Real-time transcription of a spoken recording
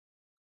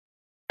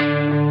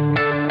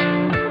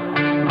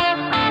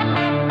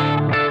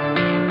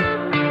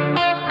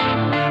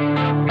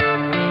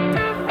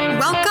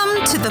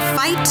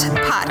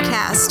Fight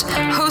Podcast,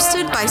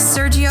 hosted by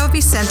Sergio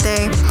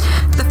Vicente.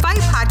 The Fight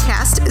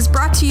Podcast is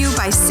brought to you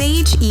by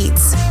Sage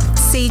Eats.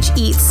 Sage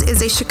Eats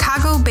is a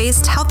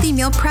Chicago-based healthy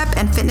meal prep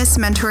and fitness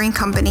mentoring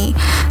company.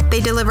 They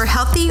deliver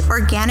healthy,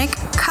 organic,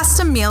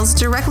 custom meals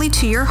directly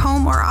to your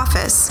home or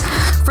office.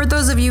 For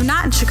those of you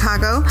not in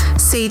Chicago,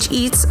 Sage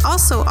Eats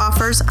also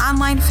offers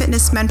online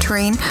fitness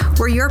mentoring,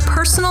 where your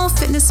personal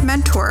fitness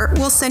mentor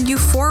will send you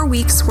 4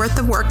 weeks worth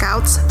of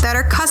workouts that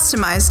are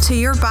customized to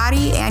your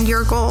body and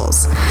your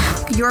goals.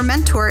 Your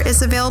mentor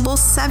is available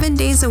 7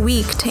 days a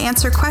week to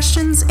answer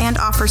questions and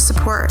offer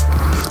support.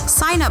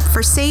 Sign up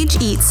for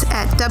Sage Eats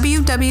at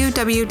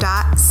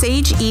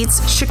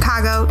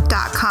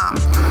www.sageeatschicago.com.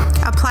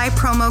 Apply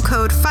promo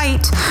code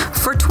FIGHT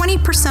for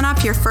 20%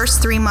 off your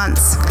first 3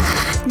 months.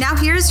 Now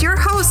here's your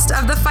host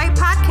of the Fight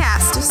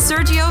Podcast,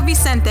 Sergio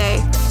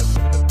Vicente.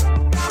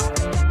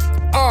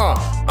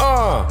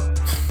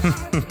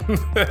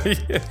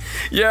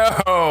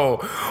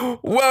 Yo,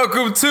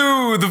 welcome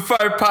to the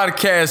Fight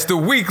Podcast, the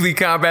weekly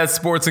combat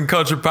sports and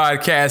culture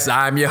podcast.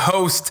 I'm your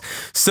host,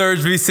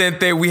 Sergio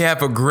Vicente. We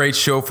have a great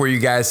show for you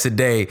guys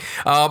today.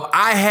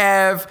 I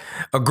have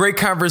a great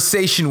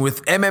conversation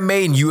with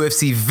MMA and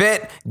UFC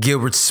vet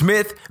Gilbert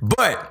Smith,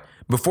 but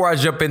before I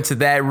jump into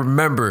that,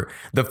 remember,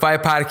 the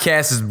Fight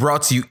Podcast is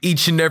brought to you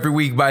each and every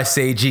week by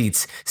Sage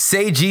Eats.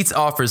 Sage Eats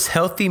offers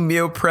healthy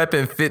meal prep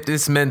and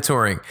fitness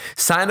mentoring.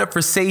 Sign up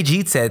for Sage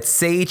Eats at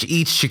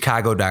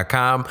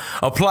sageeatschicago.com.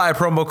 Apply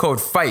promo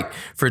code FIGHT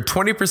for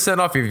 20%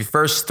 off of your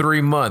first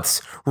 3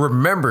 months.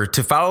 Remember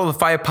to follow the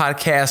Fight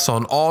Podcast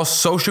on all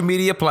social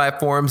media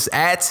platforms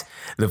at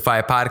the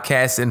Fight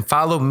Podcast and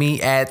follow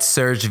me at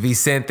Sergio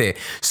Vicente.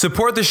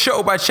 Support the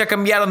show by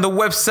checking me out on the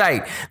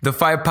website,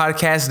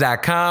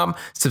 thefightpodcast.com.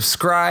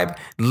 Subscribe,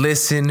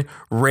 listen,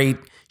 rate,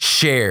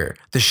 share.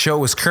 The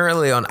show is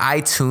currently on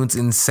iTunes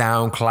and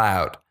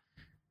SoundCloud.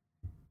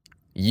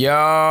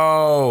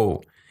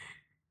 Yo,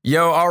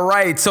 all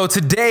right. So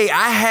today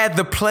I had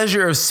the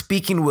pleasure of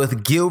speaking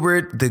with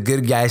Gilbert, the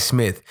good guy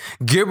Smith.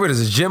 Gilbert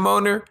is a gym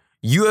owner,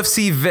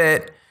 UFC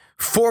vet,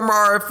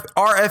 former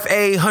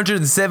RFA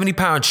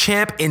 170-pound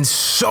champ, and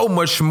so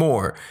much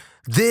more.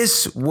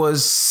 This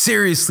was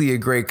seriously a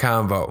great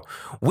convo.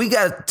 We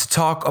got to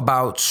talk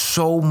about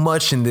so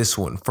much in this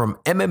one, from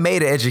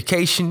MMA to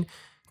education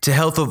to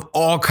health of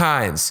all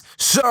kinds.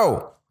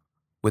 So,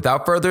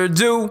 without further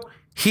ado,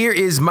 here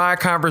is my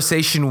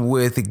conversation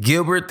with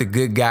Gilbert, the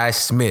good guy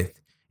Smith.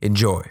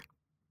 Enjoy.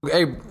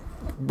 Hey,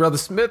 brother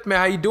Smith, man,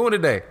 how you doing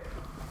today?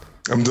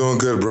 I'm doing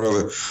good,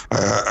 brother.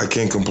 I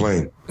can't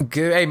complain.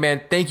 Good. Hey,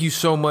 man, thank you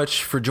so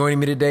much for joining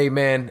me today,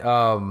 man.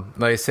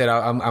 Like I said,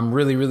 I'm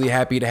really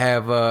happy to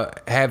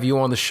have you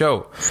on the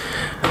show.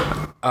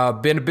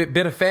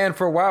 Been a fan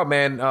for a while,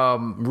 man.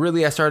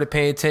 Really, I started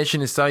paying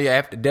attention and saw you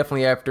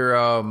definitely after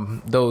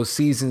those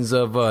seasons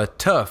of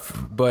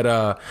Tough.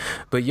 But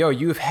yo,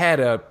 you've had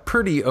a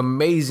pretty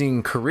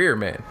amazing career,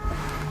 man.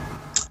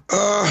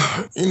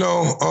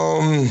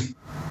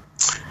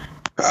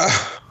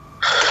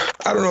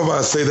 I don't know if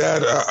I say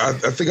that. I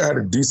think I had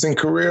a decent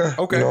career.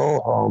 Okay.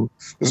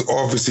 There's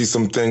obviously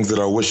some things that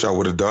I wish I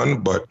would have done,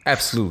 but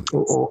absolutely,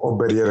 or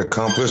better yet,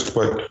 accomplished.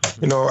 But at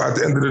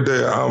the end of the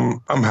day,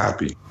 I'm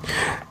happy.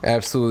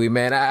 Absolutely,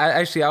 man.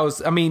 I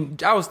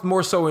was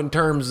more so in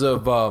terms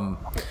of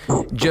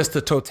just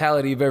the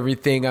totality of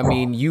everything. I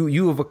mean,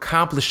 you have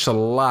accomplished a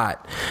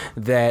lot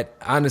that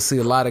honestly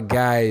a lot of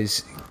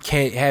guys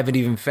haven't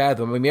even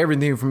fathomed. I mean,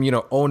 everything from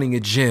owning a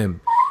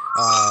gym,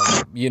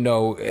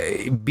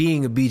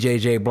 being a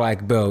BJJ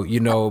black belt,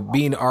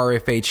 being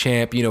RFA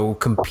champ,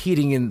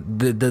 competing in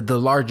the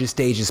largest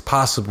stages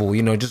possible,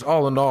 just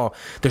all in all,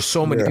 there's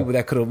so many people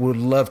that would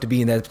love to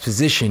be in that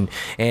position.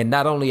 And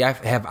not only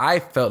have I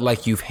felt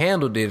like you've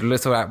handled it,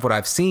 that's what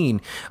I've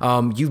seen,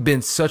 you've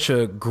been such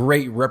a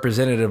great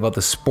representative of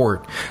the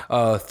sport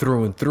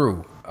through and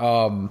through.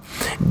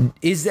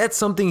 Is that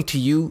something to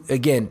you,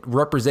 again,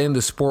 representing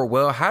the sport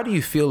well? How do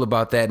you feel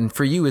about that? And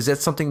for you, is that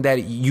something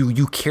that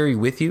you carry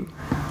with you?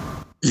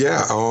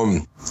 Yeah.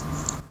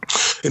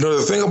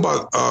 The thing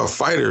about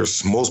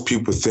fighters, most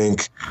people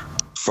think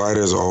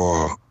fighters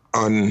are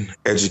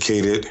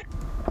uneducated.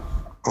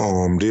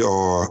 They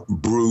are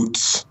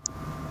brutes,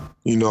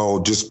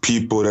 just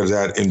people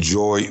that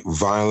enjoy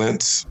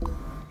violence.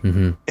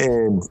 Mm-hmm.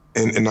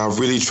 And I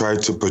really try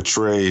to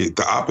portray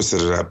the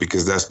opposite of that,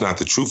 because that's not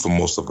the truth for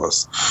most of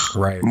us.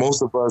 Right.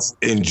 Most of us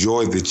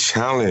enjoy the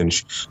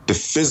challenge, the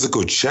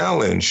physical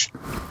challenge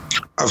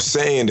of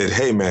saying that,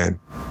 hey, man,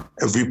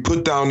 if we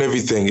put down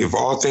everything, if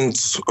all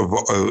things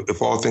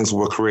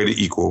were created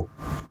equal,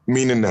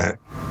 meaning that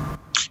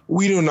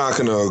we're not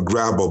going to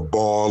grab a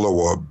ball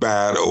or a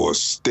bat or a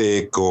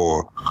stick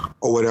or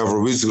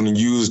whatever. We're just going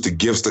to use the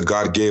gifts that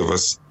God gave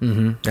us.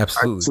 Mm-hmm.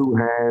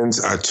 Absolutely. Our 2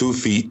 hands, our 2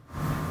 feet.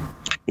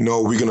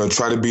 We're going to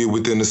try to be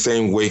within the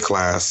same weight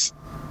class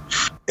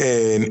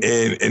and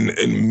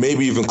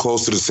maybe even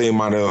close to the same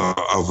amount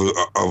of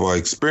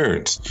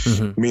experience.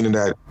 Mm-hmm. Meaning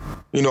that,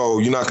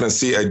 you're not going to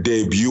see a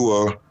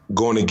debuter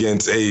going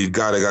against a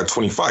guy that got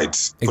 20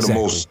 fights for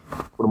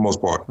the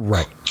most part.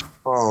 Right.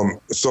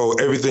 So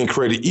everything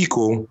created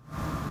equal,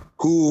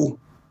 who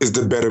is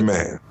the better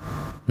man?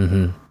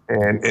 Mm-hmm.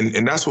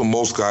 And that's what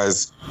most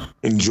guys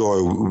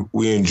enjoy.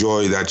 We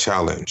enjoy that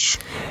challenge.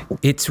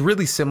 It's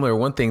really similar.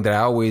 One thing that I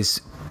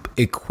always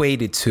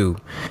equated to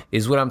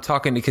is what I'm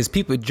talking, because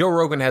Joe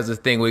Rogan has a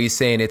thing where he's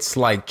saying it's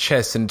like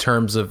chess in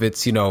terms of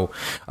it's,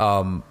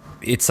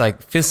 it's like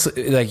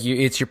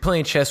you're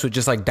playing chess with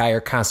just like dire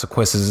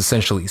consequences,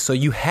 essentially. So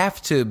you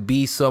have to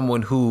be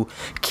someone who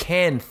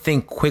can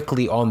think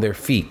quickly on their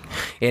feet.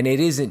 And it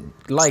isn't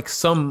like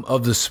some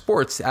of the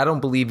sports. I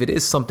don't believe it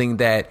is something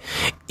that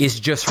is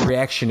just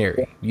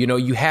reactionary.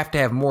 You have to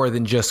have more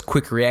than just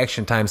quick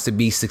reaction times to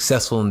be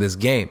successful in this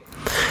game.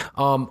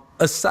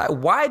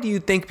 Why do you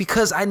think?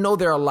 Because I know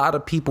there are a lot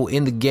of people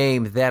in the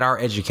game that are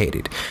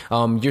educated.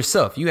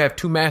 Yourself, you have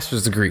 2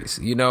 master's degrees,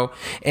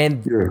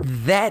 and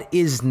that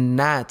is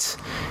not,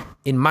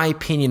 in my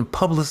opinion,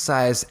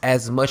 publicized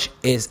as much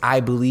as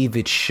I believe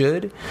it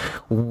should.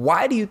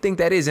 Why do you think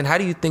that is? And how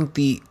do you think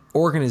the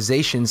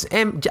organizations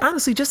and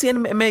honestly just the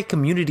MMA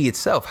community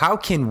itself, how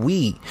can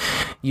we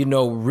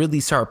really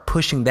start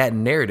pushing that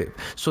narrative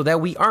so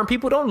that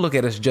people don't look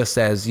at us just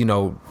as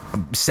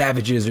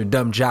savages or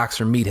dumb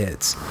jocks or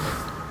meatheads?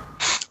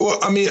 Well,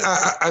 I mean,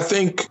 I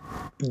think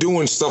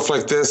doing stuff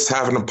like this,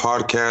 having a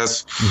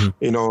podcast,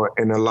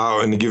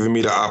 and giving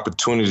me the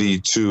opportunity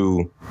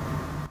to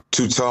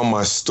tell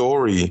my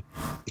story,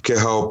 it can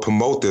help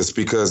promote this,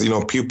 because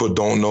people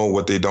don't know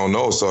what they don't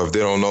know. So if they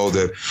don't know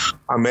that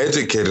I'm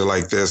educated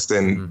like this,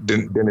 then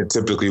it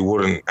typically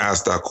wouldn't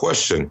ask that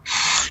question.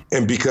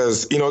 And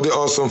because there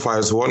are some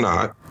fighters who are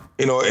not,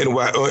 and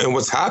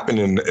what's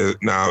happening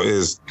now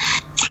is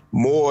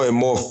more and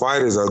more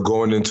fighters are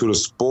going into the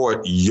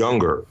sport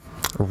younger,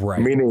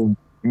 right?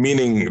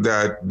 Meaning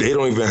that they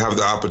don't even have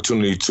the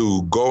opportunity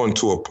to go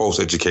into a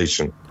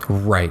post-education,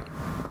 right?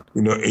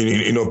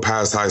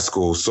 Past high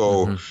school.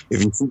 So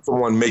if you see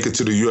someone make it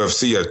to the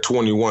UFC at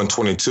 21,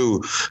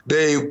 22,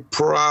 they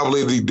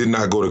probably did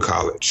not go to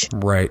college.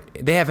 Right.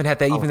 They haven't had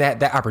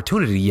that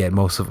opportunity yet,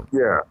 most of them.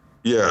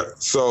 Yeah.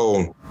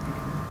 So,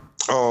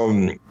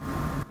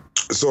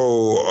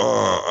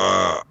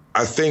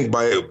 I think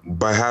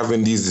by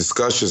having these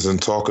discussions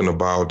and talking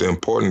about the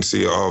importance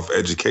of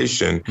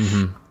education,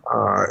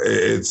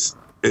 it's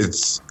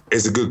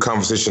a good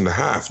conversation to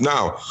have.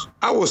 Now,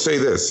 I will say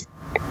this.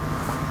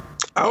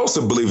 I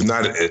also believe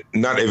not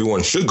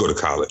everyone should go to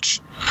college.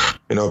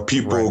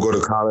 People go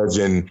to college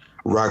and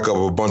rack up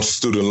a bunch of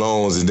student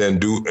loans and then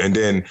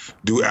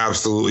do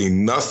absolutely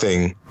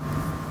nothing.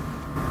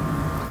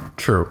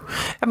 True.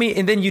 I mean,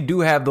 and then you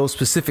do have those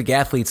specific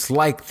athletes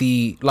like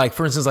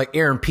for instance, like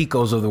Aaron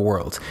Picos of the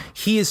world.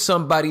 He is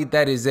somebody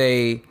that is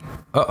I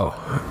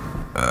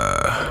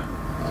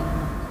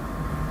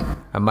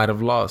might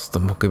have lost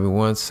him. Give me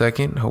 1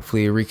 second.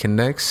 Hopefully it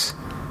reconnects.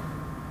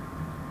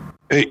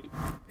 Hey,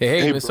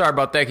 man, sorry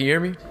about that. Can you hear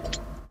me?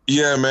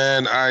 Yeah,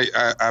 man.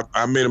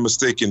 I made a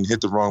mistake and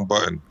hit the wrong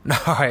button.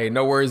 All right,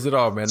 no worries at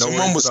all, man.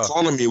 Someone was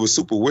calling me. It was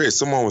super weird.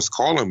 Someone was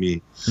calling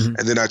me, and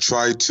then I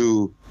tried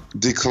to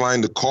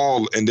decline the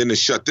call, and then it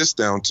shut this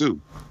down too.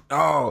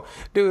 Oh,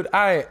 dude,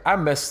 I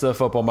mess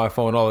stuff up on my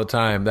phone all the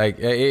time. Like,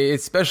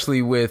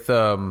 especially with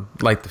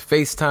like the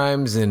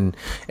FaceTimes, and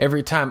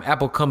every time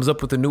Apple comes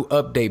up with a new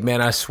update, man,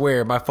 I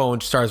swear my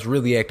phone starts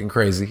really acting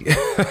crazy.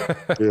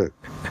 Yeah.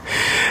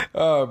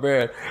 Oh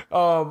man.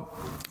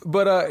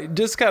 But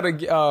just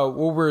kind of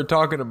what we're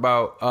talking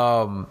about.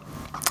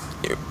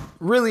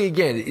 Really,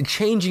 again,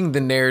 changing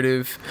the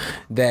narrative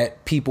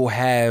that people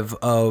have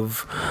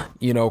of,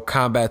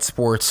 combat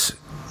sports,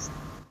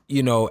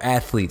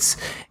 athletes,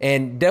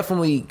 and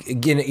definitely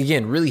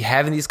again, really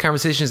having these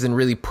conversations and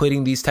really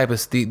putting these type of,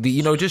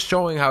 just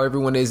showing how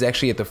everyone is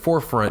actually at the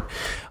forefront.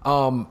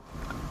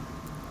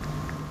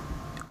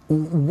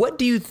 What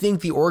do you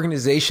think the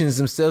organizations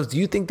themselves, do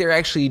you think they're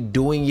actually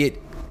doing it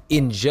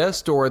in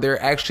jest, or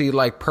they're actually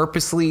like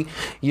purposely,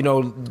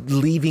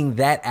 leaving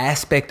that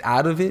aspect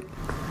out of it?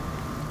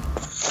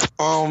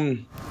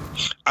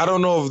 I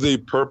don't know if they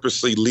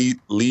purposely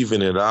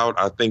leaving it out.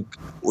 I think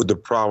what the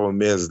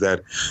problem is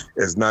that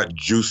it's not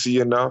juicy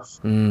enough.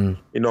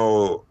 They'd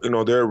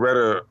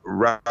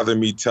rather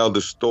me tell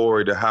the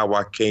story to how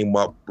I came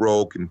up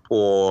broke and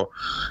poor,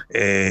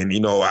 and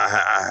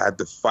I had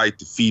to fight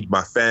to feed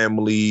my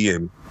family,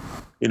 and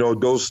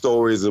those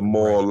stories are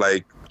more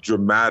like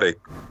dramatic.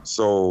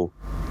 So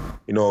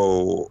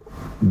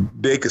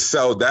they could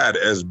sell that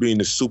as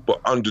being a super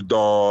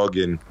underdog,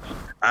 and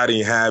I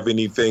didn't have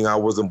anything. I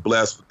wasn't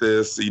blessed with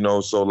this,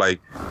 so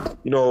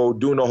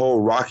doing the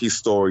whole Rocky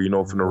story,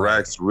 from the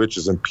rags to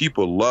riches, and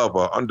people love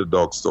an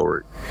underdog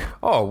story.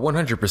 Oh,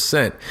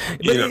 100%.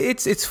 But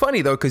it's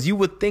funny though, because you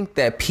would think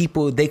that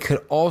they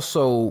could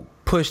also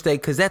push that,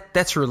 because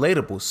that's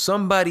relatable.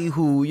 Somebody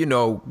who,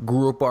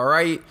 grew up all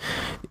right,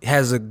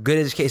 has a good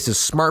education, a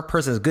smart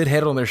person, has a good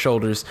head on their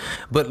shoulders.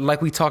 But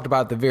like we talked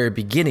about at the very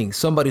beginning,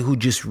 somebody who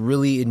just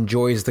really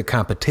enjoys the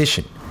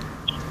competition.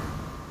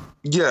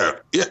 Yeah.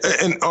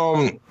 And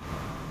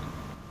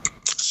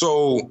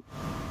so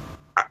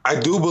I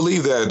do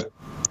believe that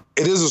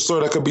it is a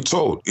story that could be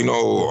told,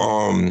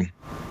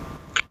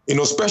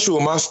 especially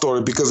with my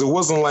story, because it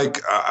wasn't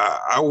like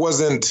I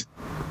wasn't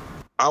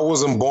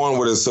born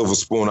with a silver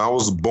spoon. I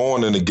was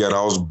born in the ghetto.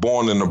 I was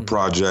born in the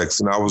projects,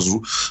 and I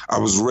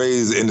was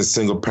raised in a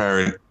single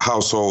parent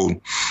household.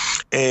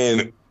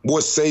 And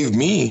what saved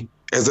me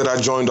is that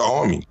I joined the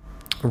Army.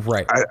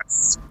 Right.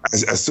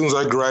 As soon as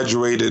I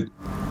graduated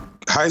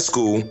high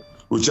school,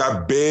 which I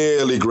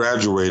barely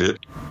graduated,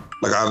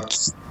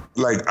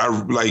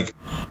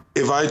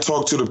 if I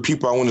talk to the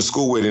people I went to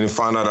school with and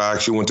find out I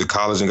actually went to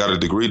college and got a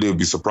degree, they'd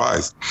be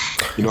surprised.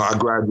 I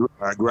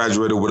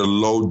graduated with a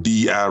low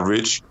D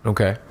average.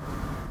 Okay.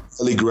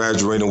 Early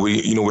graduating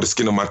with the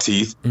skin on my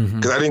teeth,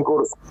 because I didn't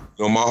go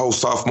to my whole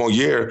sophomore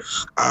year.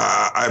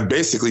 I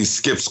basically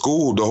skipped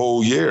school the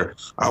whole year.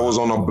 I was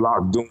on a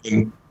block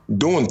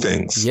doing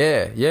things.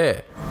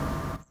 Yeah.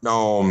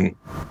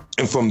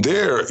 And from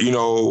there,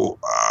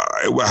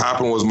 what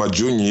happened was my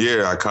junior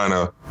year, I kind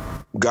of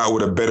got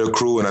with a better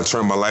crew and I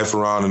turned my life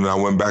around and I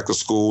went back to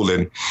school.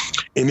 And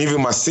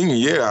even my senior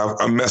year,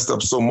 I messed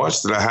up so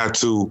much that I had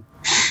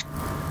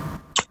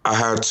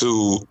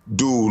to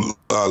do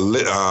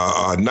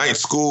night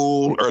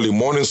school, early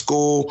morning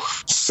school,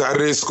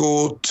 Saturday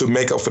school to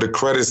make up for the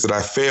credits that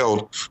I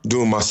failed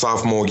during my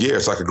sophomore year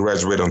so I could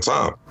graduate on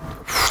time.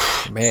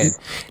 Man,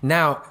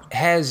 now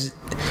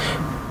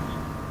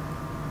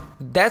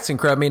that's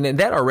incredible. I mean, and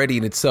that already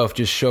in itself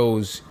just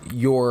shows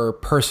your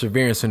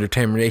perseverance and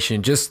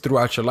determination just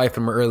throughout your life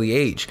from an early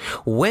age.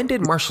 When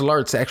did martial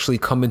arts actually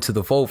come into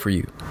the fold for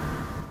you?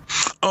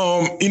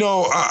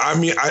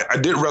 I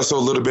did wrestle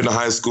a little bit in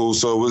high school,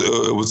 so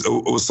it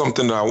was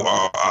something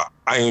that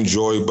I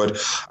enjoyed, but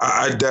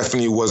I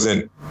definitely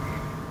wasn't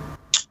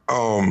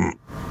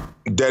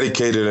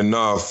dedicated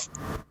enough,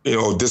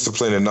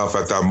 disciplined enough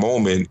at that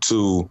moment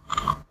to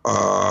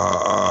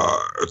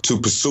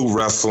pursue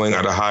wrestling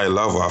at a high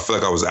level. I feel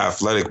like I was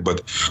athletic,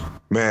 but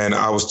man,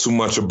 I was too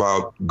much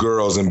about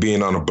girls and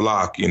being on a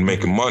block and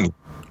making money.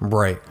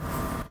 Right.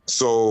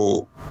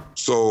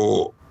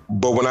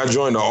 But when I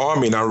joined the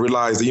Army and I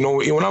realized,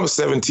 when I was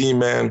 17,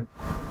 man,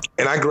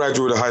 and I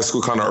graduated high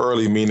school kind of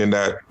early, meaning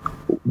that,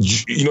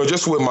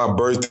 just when my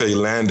birthday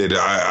landed,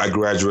 I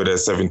graduated at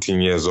 17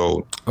 years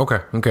old.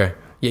 Okay.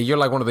 Yeah, you're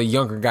like one of the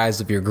younger guys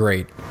of your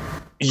grade.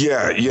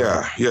 Yeah.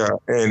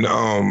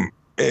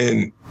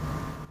 And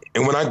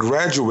when I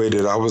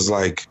graduated, I was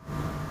like,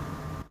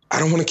 I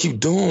don't want to keep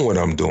doing what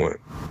I'm doing.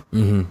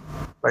 Mm-hmm.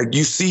 Like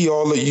you see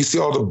all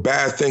the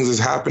bad things that's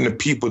happened to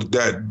people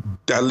that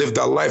live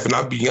that life. And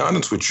I'll be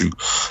honest with you,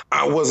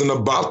 I wasn't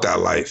about that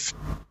life.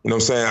 You know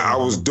what I'm saying? I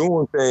was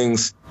doing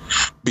things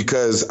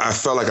because I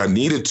felt like I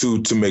needed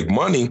to make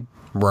money.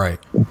 Right.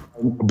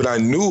 But I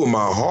knew in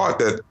my heart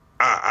that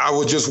I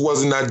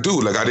wasn't that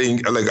dude.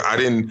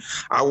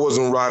 I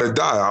wasn't ride or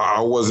die.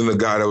 I wasn't a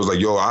guy that was like,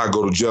 yo, I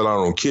go to jail, I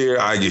don't care.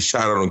 I get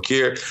shot, I don't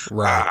care.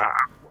 Right.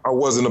 I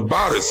wasn't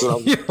about it. So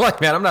you're like,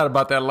 man, I'm not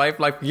about that life.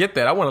 Like, forget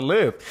that. I want to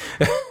live.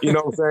 You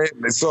know what I'm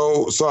saying?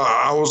 So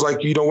I was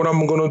like, you know what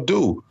I'm going to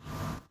do?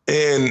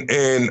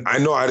 And I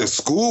know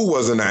school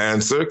wasn't the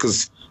answer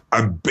because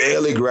I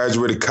barely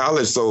graduated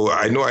college. So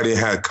I know I didn't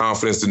have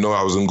confidence to know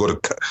I was going to go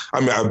to,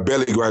 I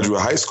barely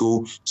graduated high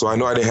school. So I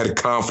know I didn't have the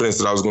confidence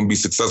that I was going to be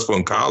successful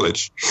in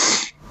college.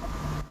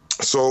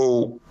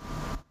 So,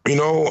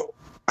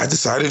 I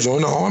decided to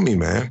join the Army,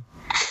 man.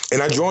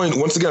 And I joined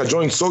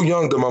so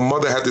young that my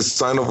mother had to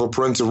sign off for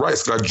parental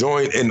rights. I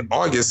joined in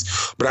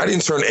August, but I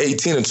didn't turn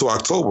 18 until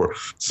October.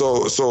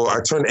 So I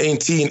turned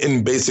 18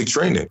 in basic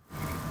training.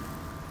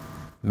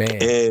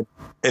 Man.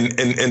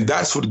 And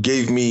that's what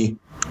gave me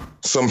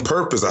some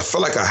purpose. I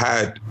felt like I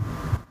had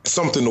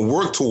something to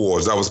work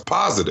towards that was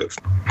positive.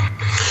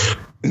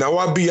 Now,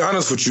 I'll be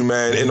honest with you,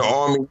 man. In the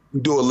Army, you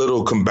do a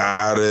little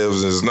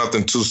combatives. There's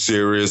nothing too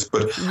serious,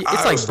 but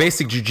it's like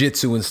basic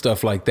jiu-jitsu and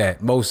stuff like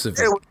that. Most of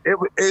it.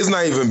 It's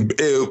not even.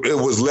 It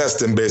was less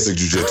than basic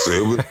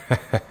jiu-jitsu.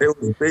 It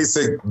was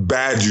basic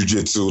bad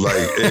jiu-jitsu.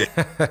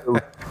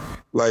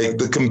 Like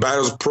the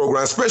combatives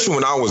program, especially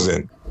when I was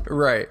in.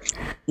 Right.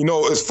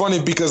 It's funny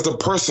because the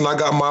person I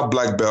got my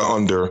black belt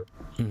under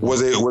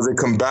was a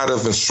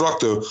combative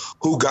instructor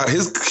who got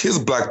his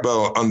black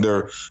belt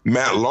under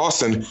Matt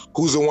Lawson,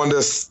 who's the one that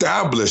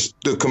established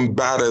the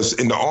combatives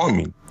in the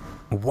Army.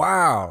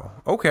 Wow.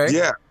 Okay.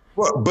 Yeah.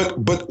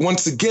 But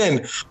once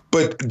again,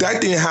 that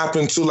didn't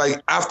happen till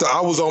after I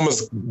was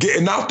almost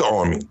getting out the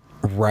Army.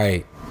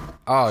 Right.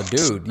 Oh,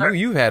 dude,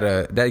 you had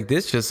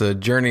this just a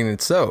journey in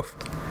itself.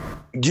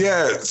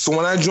 Yeah. So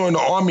when I joined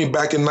the Army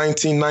back in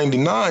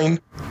 1999,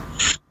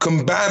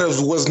 combatives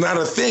was not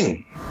a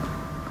thing.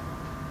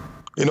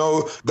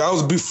 That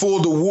was before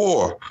the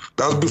war.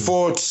 That was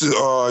before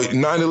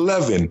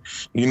 9/11.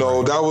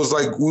 That was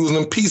like we was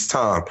in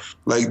peacetime.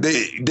 Like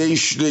they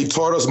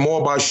taught us more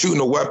about shooting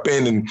a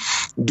weapon and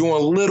doing a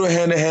little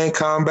hand-to-hand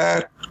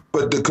combat,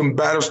 but the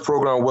combatives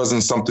program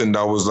wasn't something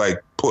that was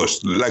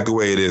pushed like the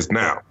way it is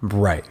now.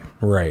 Right.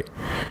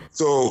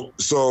 So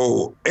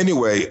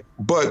anyway,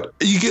 but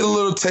you get a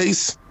little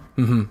taste.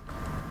 Mm-hmm.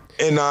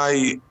 and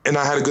I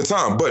had a good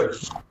time. But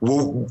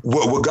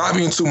what got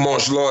me into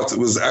martial arts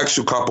was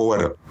actual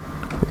capoeira.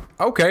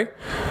 Okay.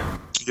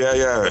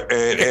 Yeah.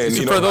 And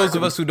so for those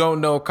of us who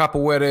don't know,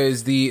 capoeira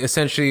is the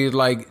essentially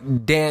like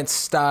dance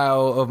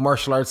style of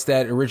martial arts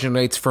that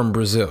originates from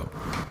Brazil.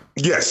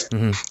 Yes.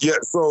 Mm-hmm. Yeah.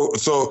 So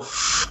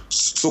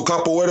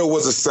capoeira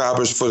was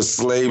established for the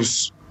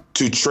slaves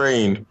to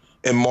train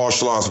in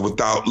martial arts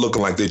without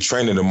looking like they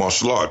trained in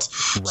martial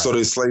arts. Right. So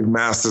the slave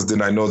masters did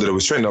not know that it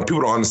was training. Now,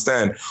 people don't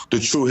understand the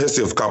true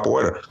history of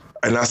capoeira.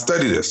 And I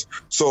study this.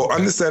 So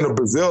understand that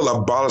Brazil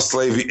abolished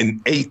slavery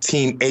in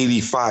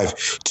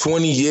 1885,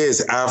 20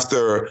 years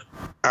after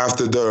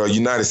the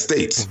United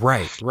States.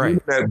 Right.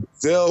 That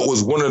Brazil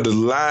was one of the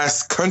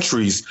last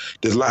countries,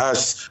 the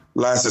last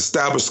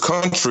established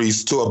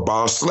countries to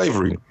abolish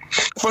slavery.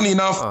 Funny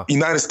enough,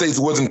 United States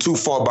wasn't too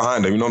far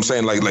behind them. You know what I'm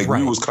saying? Like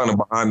right. We was kind of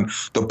behind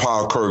the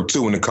power curve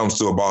too when it comes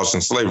to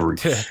abolishing slavery.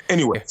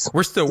 Anyways,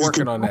 we're still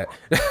working on that.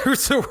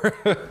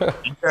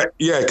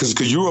 Yeah,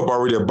 because Europe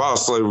already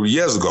abolished slavery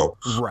years ago.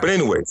 Right. But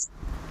anyways,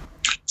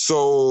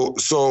 so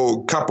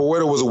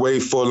capoeira was a way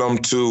for them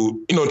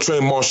to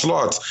train martial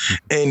arts,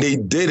 and they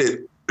did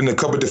it in a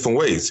couple of different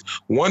ways.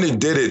 One, they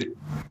did it,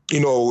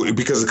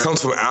 because it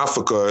comes from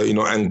Africa,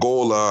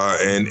 Angola,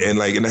 and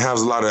it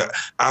has a lot of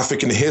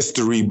African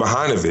history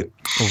behind of it.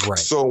 Right.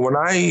 So when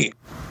I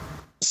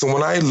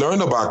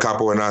learned about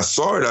capoeira and I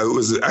saw it, it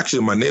was actually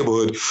in my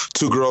neighborhood.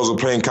 2 girls were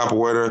playing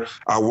capoeira.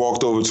 I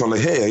walked over to them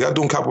like, hey, y'all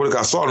doing capoeira?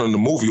 I saw it in the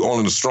movie,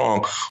 Only the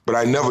Strong, but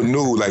I never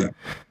knew, there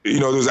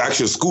was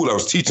actually a school that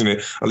was teaching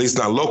it, at least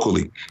not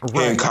locally,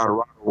 in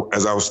Colorado,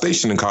 as I was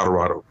stationed in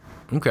Colorado.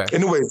 Okay.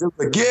 Anyways, they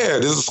were like, yeah,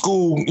 there's a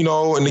school,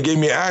 and they gave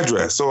me an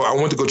address. So I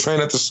went to go train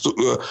at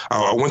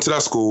I went to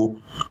that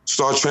school,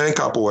 started training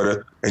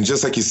capoeira, and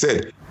just like you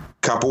said,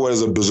 capoeira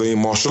is a Brazilian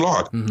martial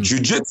art. Mm-hmm.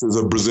 Jiu-jitsu is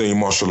a Brazilian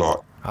martial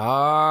art.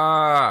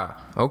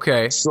 Ah,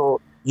 okay. So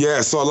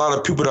a lot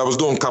of people that was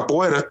doing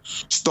capoeira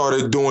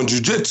started doing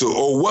jiu-jitsu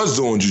or was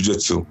doing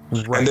jiu-jitsu.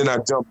 Right. And then I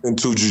jumped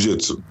into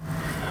jiu-jitsu.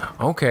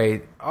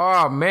 Okay.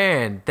 Oh,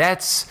 man,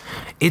 it's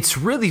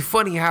really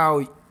funny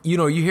how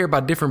you hear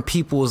about different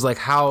people's like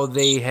how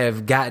they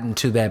have gotten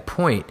to that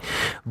point,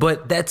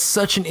 but that's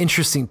such an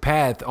interesting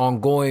path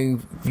on going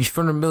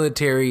from the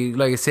military.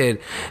 Like I said,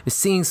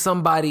 seeing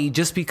somebody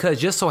just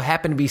so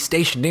happened to be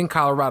stationed in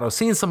Colorado,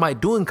 seeing somebody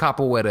doing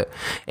capoeira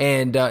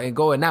and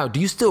going out. Do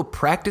you still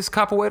practice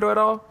capoeira at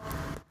all?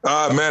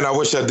 Man, I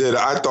wish I did.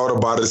 I thought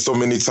about it so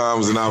many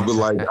times, and I'd be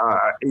like,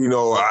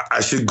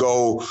 I should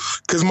go,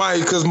 because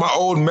my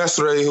old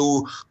mestre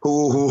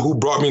who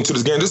brought me into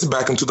this game. This is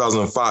back in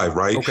 2005,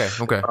 right? Okay.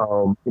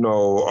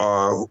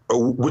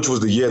 Which was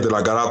the year that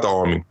I got out the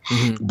army.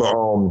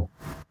 Mm-hmm.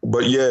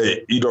 But yeah,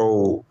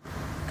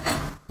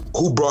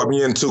 who brought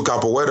me into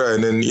capoeira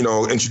and then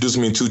introduced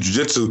me to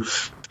jiu-jitsu.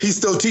 He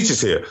still teaches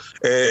here,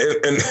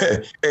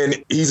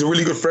 and he's a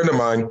really good friend of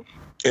mine.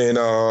 And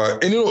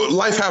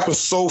life happens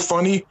so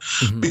funny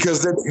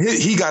because then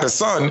he got a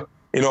son,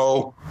 and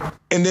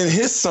then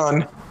his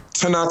son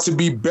turned out to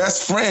be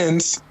best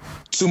friends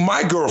to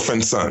my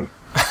girlfriend's son.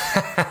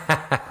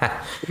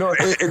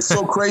 It's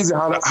so crazy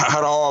how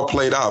it all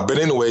played out. But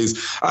anyways,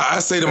 I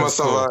say to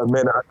myself,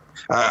 man,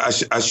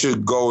 I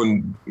should go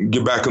and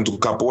get back into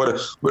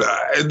capoeira.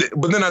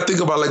 But then I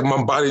think about like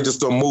my body just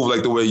don't move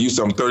like the way it used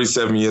to. I'm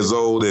 37 years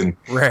old and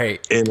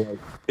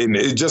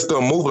it just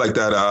don't move like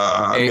that.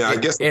 I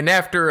guess. And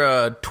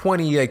after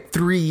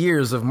 23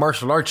 years of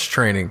martial arts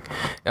training,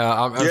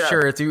 I'm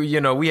sure it's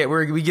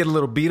we get a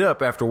little beat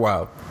up after a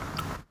while.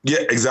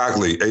 Yeah,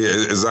 exactly.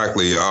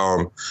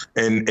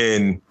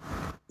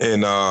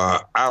 And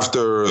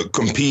after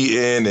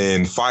competing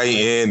and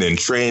fighting and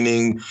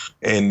training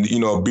and,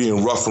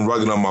 being rough and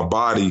rugged on my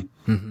body,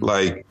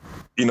 like,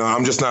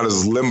 I'm just not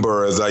as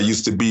limber as I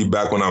used to be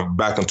back in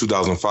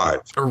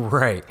 2005.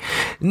 Right.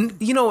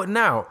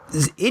 Now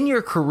in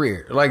your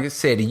career, like I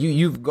said,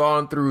 you've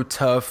gone through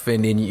tough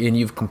and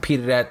you've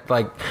competed at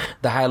like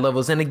the high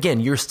levels. And again,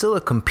 you're still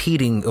a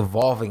competing,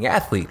 evolving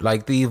athlete.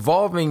 Like the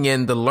evolving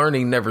and the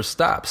learning never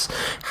stops.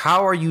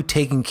 How are you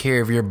taking care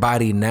of your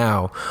body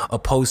now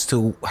opposed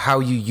to how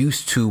you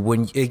used to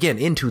when, again,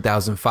 in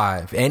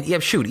 2005 and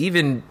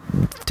even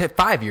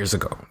 5 years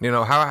ago?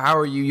 How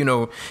are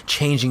you,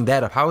 changing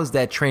that up? How is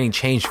that training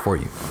changed for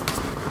you?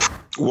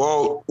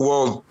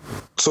 Well,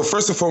 so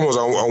first and foremost,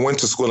 I went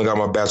to school and got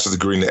my bachelor's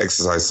degree in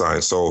exercise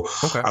science. So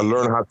I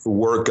learned how to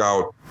work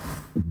out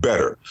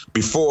better.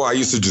 Before, I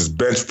used to just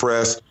bench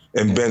press,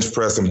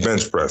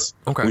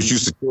 which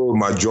used to kill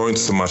my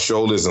joints and my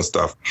shoulders and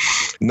stuff.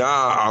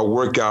 Now I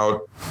work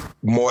out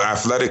more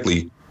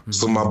athletically,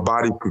 so my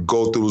body could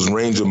go through its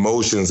range of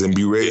motions and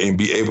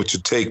be able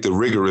to take the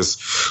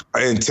rigorous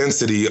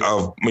intensity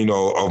of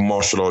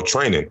martial art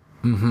training.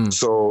 Mm-hmm.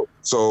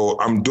 So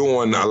I'm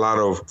doing a lot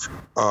of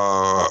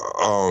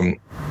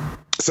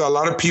so a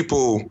lot of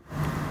people.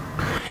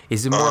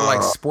 Is it more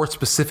like sport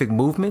specific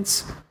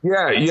movements?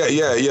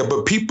 Yeah.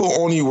 But people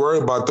only worry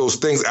about those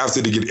things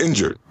after they get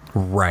injured.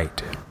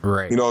 Right.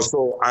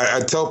 So I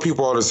tell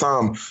people all the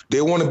time,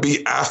 they want to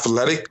be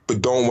athletic,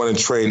 but don't want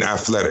to train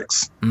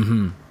athletics.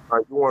 Mm-hmm.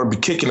 You want to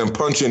be kicking and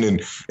punching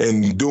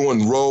and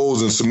doing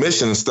rolls and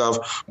submission and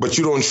stuff, but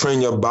you don't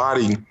train your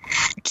body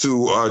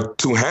to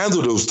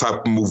handle those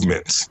type of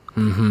movements.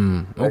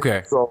 Mm-hmm.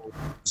 Okay. So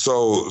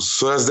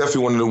that's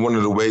definitely one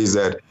of the ways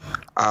that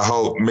I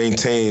help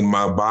maintain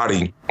my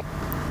body.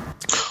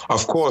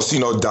 Of course,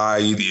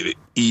 diet,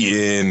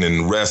 eating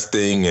and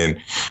resting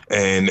and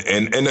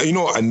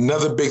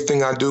another big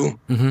thing I do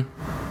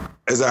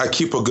is that I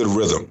keep a good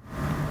rhythm.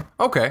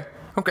 Okay.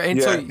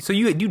 And so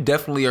you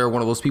definitely are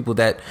one of those people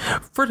that,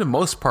 for the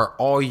most part,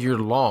 all year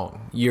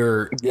long,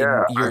 you're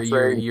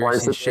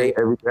in shape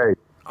every day.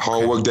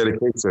 Hard work,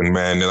 dedication,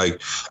 man.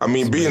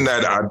 Being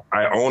that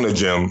I own a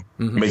gym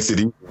makes it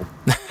easy.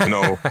 I'm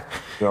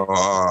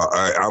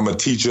a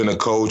teacher and a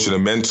coach and a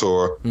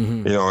mentor.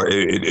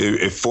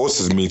 It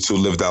forces me to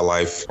live that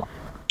life.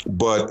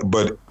 But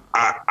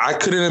I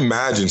couldn't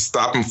imagine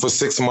stopping for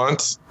 6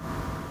 months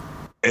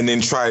and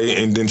then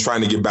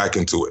trying to get back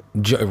into it.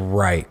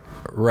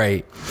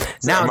 Right.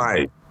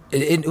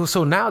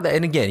 So now that,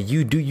 and again,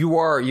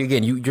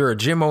 you're a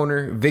gym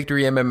owner,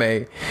 Victory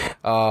MMA,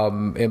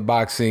 in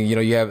boxing.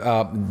 You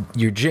have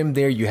your gym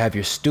there. You have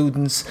your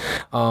students.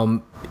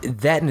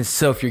 That in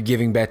itself, you're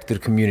giving back to the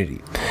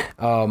community.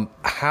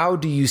 How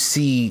do you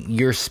see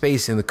your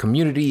space in the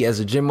community as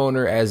a gym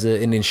owner, as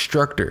an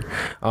instructor?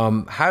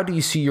 How do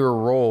you see your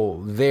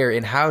role there,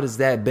 and how does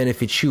that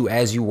benefit you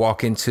as you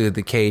walk into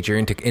the cage or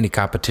into any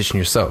competition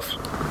yourself?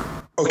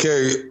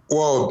 Okay,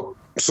 well.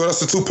 So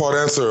that's a two-part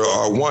answer.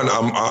 One,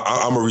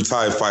 I'm a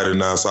retired fighter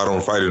now, so I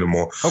don't fight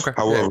anymore. Okay.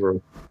 However,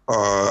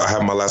 I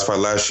had my last fight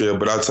last year,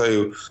 but I'll tell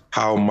you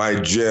how my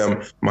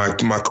gym, my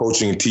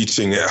coaching and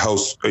teaching, it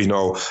helps,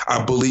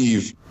 I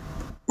believe,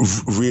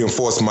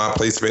 reinforce my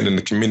placement in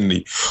the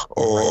community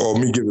or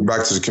me giving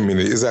back to the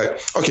community is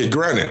that, okay,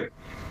 granted,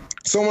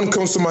 someone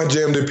comes to my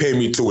gym, they pay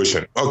me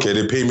tuition. Okay,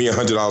 they pay me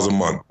 $100 a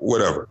month,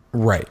 whatever.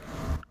 Right.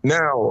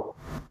 Now,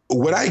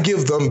 what I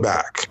give them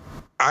back,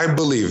 I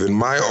believe in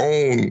my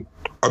own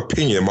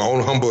opinion, my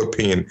own humble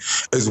opinion,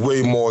 is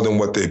way more than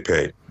what they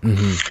pay.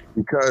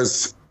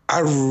 Because I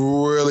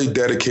really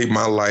dedicate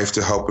my life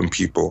to helping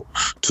people,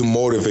 to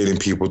motivating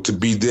people, to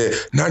be there,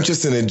 not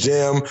just in the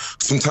gym,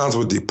 sometimes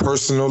with their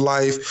personal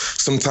life,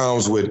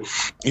 sometimes with,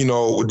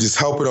 just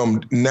helping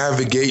them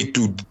navigate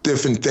through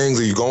different things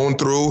that you're going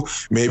through.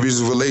 Maybe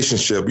it's a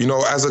relationship.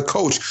 As a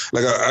coach,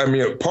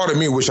 part of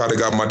me wish I'd have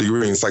got my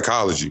degree in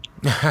psychology.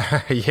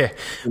 Yeah.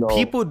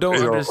 People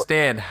don't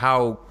understand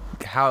how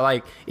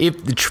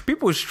if the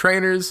people's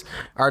trainers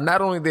are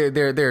not only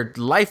they're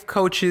life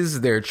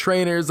coaches, they're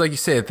trainers, like you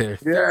said, they're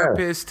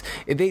therapists.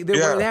 They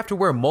have to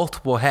wear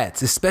multiple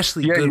hats,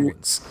 especially good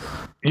ones.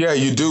 Yeah,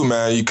 you do,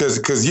 man. Because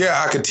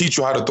I could teach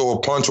you how to throw a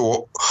punch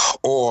or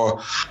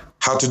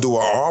how to do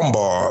an arm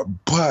bar,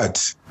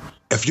 but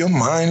if your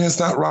mind is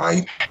not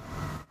right,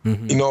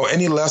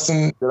 any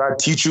lesson that I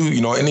teach you,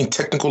 any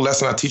technical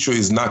lesson I teach you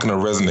is not going to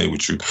resonate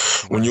with you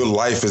when your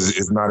life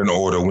is not in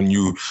order, when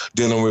you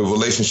dealing with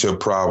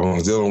relationship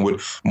problems, dealing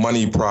with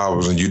money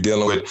problems, and you're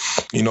dealing with,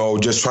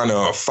 just trying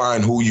to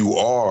find who you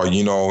are,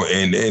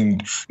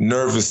 and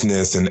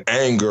nervousness and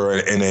anger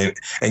and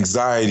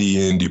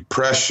anxiety and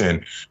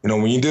depression,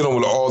 when you're dealing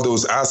with all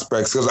those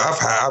aspects, because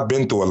I've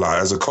been through a lot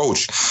as a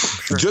coach.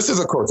 Sure. Just as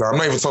a coach, I'm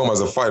not even talking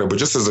about as a fighter, but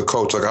just as a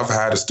coach, I've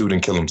had a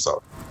student kill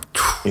himself.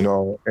 And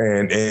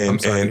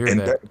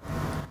that,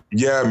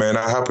 yeah, man,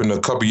 that happened a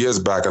couple years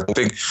back. I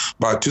think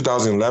about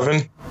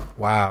 2011.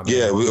 Wow.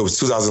 Yeah, it was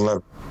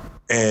 2011,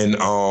 and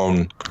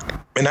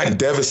that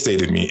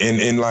devastated me.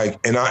 And I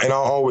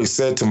always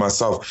said to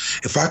myself,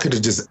 if I could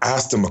have just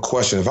asked him a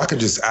question, if I could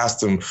just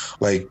ask him,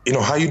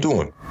 how you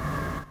doing?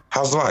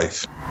 How's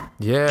life?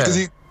 Yeah.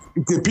 Because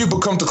people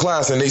come to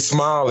class and they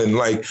smile and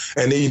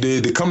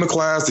they come to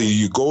class and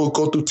you go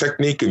through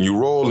technique and you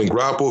roll and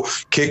grapple,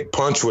 kick,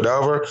 punch,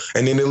 whatever,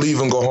 and then they leave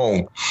and go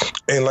home.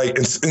 And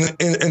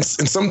and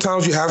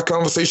sometimes you have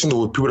conversations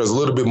with people that's a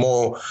little bit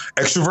more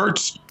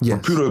extroverts,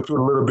 people a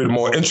little bit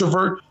more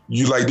introvert.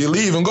 They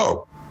leave and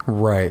go.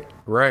 Right.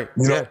 And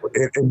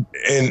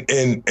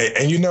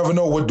you never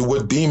know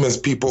what demons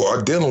people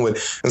are dealing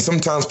with. And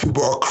sometimes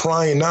people are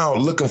crying out,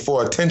 looking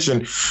for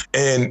attention,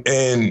 and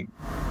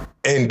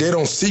they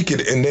don't seek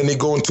it, and then they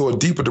go into a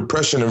deeper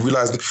depression and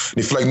realize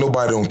they feel like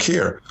nobody don't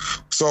care.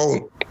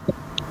 So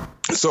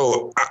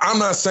I'm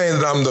not saying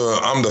that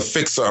I'm the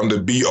fixer, I'm the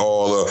be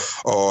all,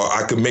 or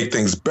I can make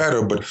things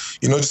better, but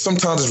just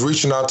sometimes it's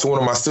reaching out to one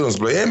of my students,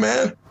 like, hey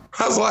man,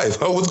 how's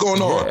life? What's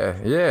going on?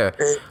 Yeah.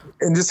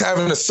 And just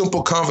having a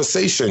simple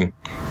conversation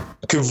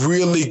could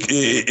really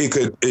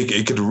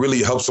it could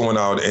really help someone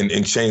out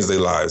and change their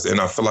lives. And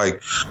I feel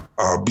like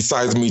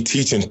besides me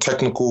teaching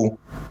technical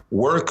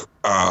work,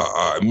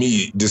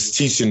 me just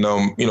teaching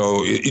them,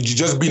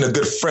 just being a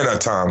good friend at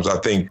times, I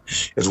think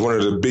is one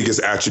of the biggest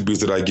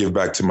attributes that I give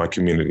back to my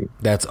community.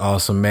 That's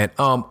awesome, man.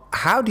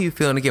 How do you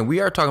feel? And again,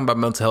 we are talking about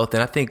mental health,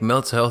 and I think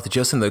mental health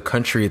just in the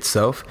country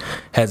itself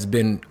has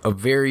been a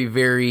very,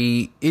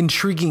 very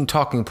intriguing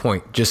talking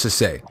point, just to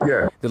say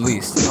the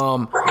least.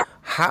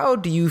 How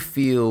do you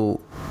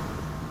feel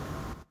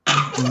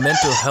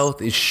mental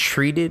health is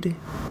treated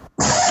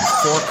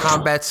for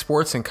combat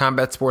sports and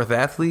combat sports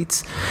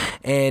athletes?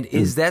 And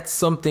is that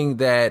something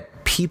that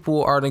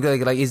people are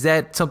like? Is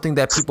that something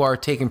that people are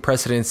taking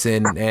precedence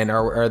in? And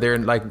are there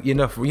like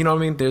enough? You know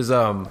what I mean? There's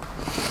Well,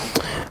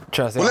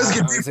 let's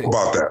get deeper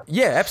about that.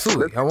 Yeah,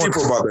 absolutely. Let's get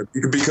deeper about that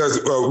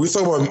because we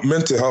talk about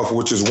mental health,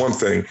 which is one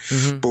thing,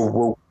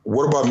 but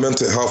what about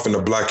mental health in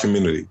the Black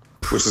community,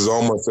 which is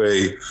almost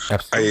a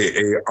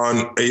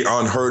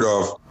unheard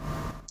of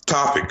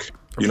topic,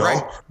 you know?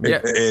 Right. Yeah.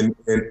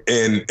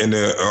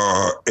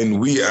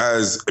 And me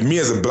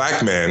as a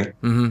Black man,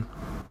 and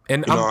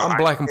I'm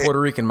Black and Puerto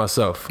Rican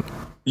myself.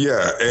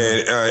 Yeah,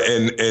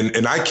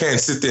 and I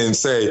can't sit there and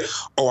say,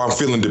 "Oh, I'm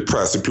feeling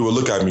depressed," and people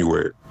look at me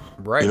weird,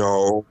 right? You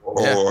know,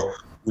 or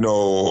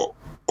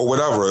or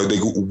whatever.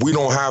 We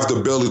don't have the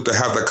ability to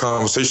have that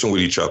conversation with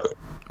each other,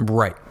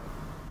 right?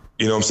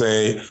 You know what I'm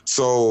saying?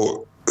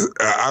 So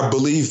I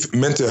believe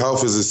mental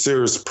health is a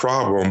serious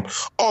problem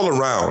all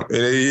around.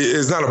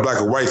 It's not a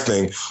black or white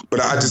thing, but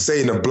I just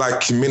say in the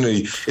Black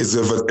community, it's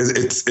a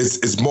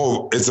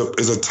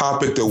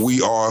topic that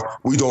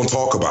we don't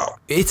talk about.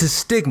 It's a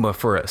stigma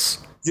for us.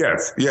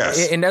 Yes.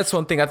 And that's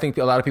one thing I think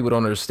a lot of people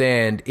don't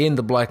understand in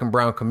the Black and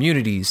brown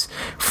communities.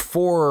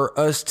 For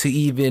us to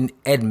even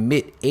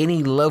admit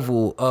any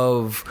level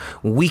of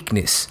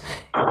weakness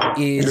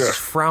is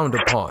frowned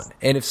upon.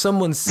 And if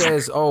someone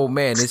says, oh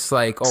man, it's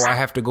like, oh, I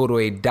have to go to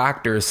a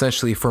doctor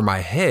essentially for my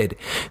head,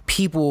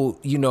 people,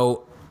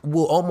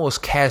 will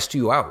almost cast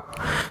you out.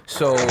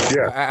 So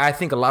I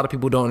think a lot of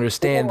people don't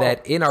understand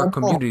that in our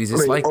communities,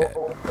 it's like that.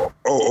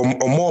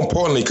 More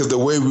importantly, because the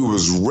way we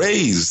was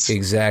raised.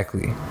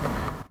 Exactly.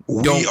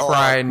 Don't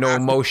cry, no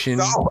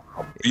emotion.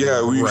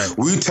 Yeah,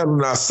 we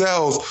telling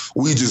ourselves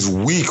we just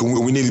weak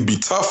and we need to be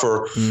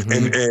tougher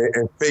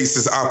and face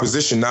this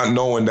opposition, not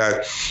knowing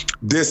that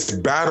this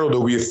battle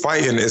that we're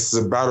fighting is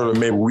a battle that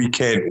maybe we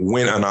can't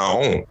win on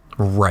our own.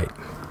 Right.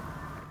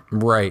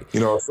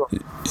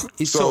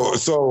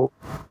 So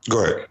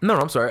go ahead. No,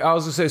 I'm sorry. I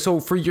was gonna say, so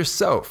for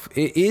yourself,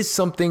 it is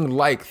something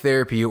like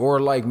therapy or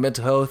like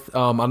mental health.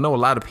 I know a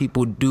lot of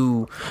people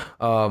do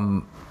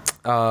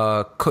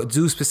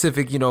do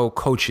specific,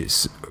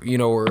 coaches,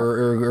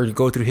 or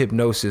go through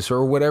hypnosis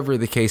or whatever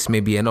the case may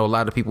be. I know a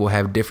lot of people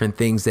have different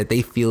things that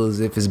they feel as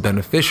if is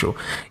beneficial.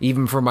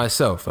 Even for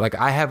myself, like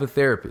I have a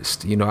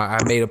therapist, I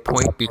made a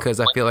point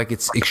because I feel like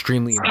it's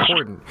extremely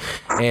important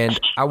and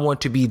I want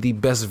to be the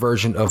best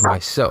version of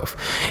myself.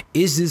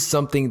 Is this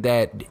something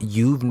that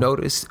you've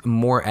noticed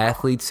more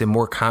athletes and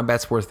more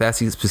combat sports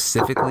athletes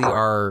specifically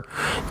are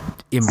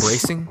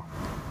embracing?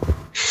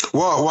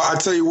 Well, I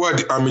tell you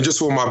what. I mean, just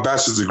for my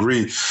bachelor's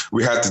degree,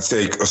 we had to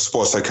take a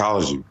sports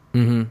psychology,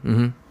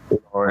 and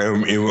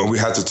we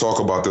had to talk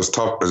about those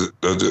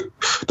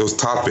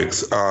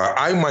topics.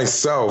 I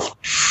myself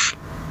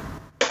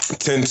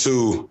tend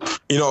to,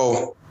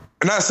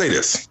 and I say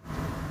this.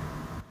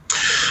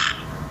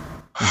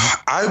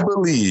 I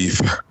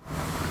believe.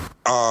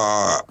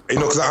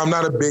 Because I'm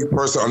not a big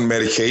person on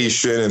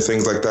medication and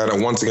things like that.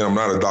 And once again, I'm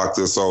not a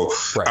doctor, so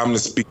I'm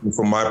just speaking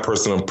from my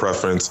personal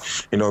preference.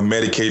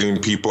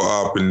 Medicating people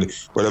up and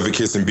whatever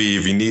case may be,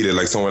 if you need it,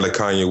 like someone like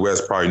Kanye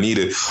West probably need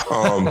it.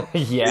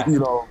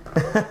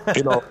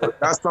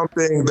 That's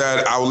something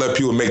that I will let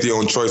people make their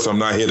own choice. So I'm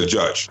not here to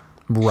judge.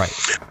 Right.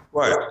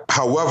 But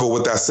however,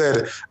 with that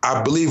said,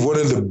 I believe one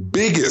of the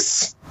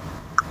biggest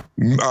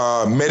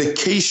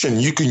medication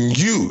you can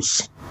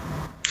use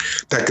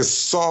that could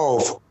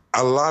solve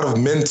a lot of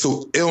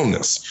mental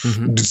illness,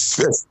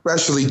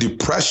 especially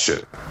depression,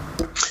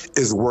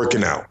 is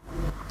working out.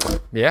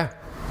 Yeah.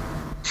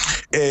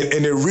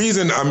 And the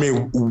reason,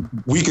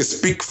 we can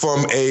speak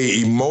from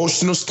a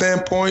emotional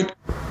standpoint,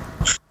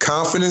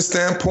 confidence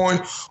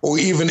standpoint, or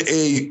even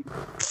a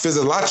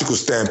physiological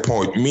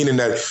standpoint, meaning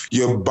that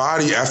your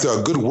body, after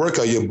a good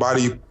workout, your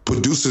body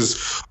produces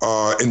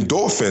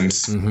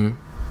endorphins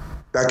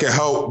that can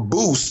help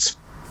boost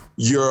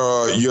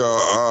your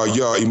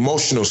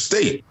emotional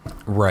state.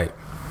 Right.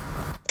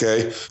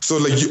 Okay. So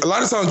like a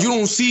lot of times you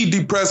don't see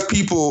depressed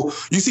people.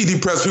 You see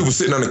depressed people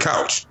sitting on the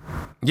couch.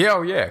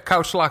 Yeah.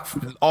 Couch lock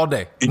all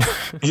day.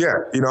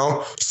 Yeah.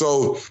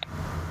 So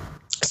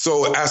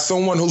as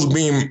someone who's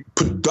being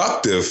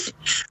productive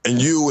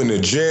and you in the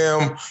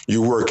gym,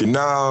 you're working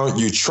out,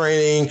 you're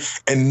training,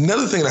 and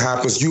another thing that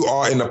happens, you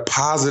are in a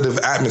positive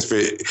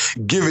atmosphere.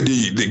 Give it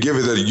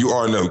that you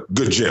are in a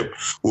good gym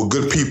with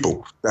good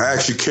people that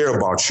actually care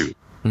about you.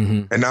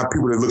 And not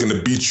people that are looking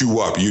to beat you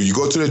up. You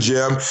go to the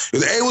gym.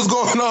 You're like, hey, what's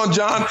going on,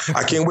 John?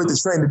 I can't wait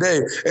to train today.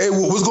 Hey,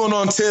 what's going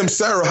on, Tim?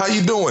 Sarah, how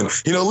you doing?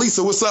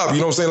 Lisa, what's up? You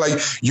know what I'm saying? Like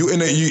you're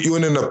in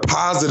a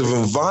positive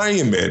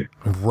environment.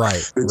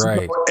 Right.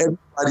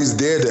 Everybody's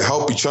there to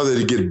help each other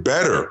to get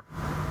better.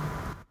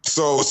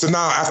 So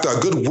now after a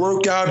good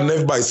workout and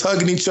everybody's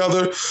hugging each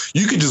other,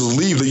 you could just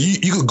leave.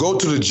 You could go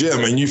to the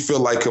gym and you feel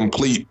like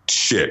complete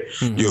shit.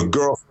 Your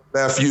girlfriend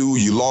left you,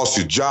 you lost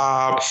your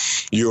job,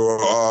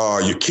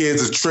 your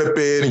kids are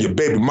tripping, your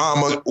baby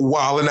mama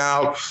wilding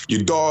out,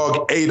 your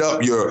dog ate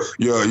up your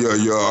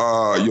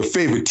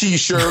favorite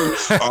T-shirt,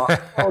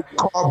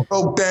 car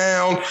broke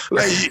down,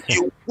 like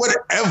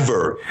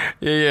whatever.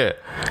 Yeah.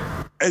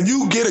 And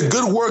you get a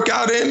good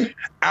workout in.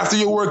 After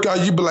your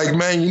workout, you be like,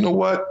 man, you know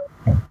what?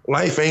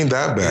 Life ain't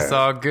that bad. It's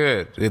all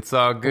good. It's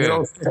all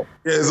good. Yeah,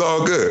 it's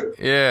all good.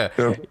 Yeah.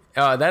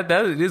 That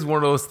is one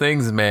of those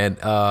things, man.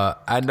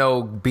 I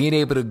know being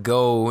able to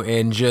go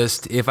and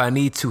just, if I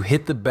need to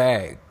hit the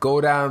bag, go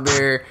down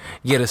there,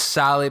 get a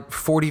solid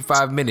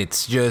 45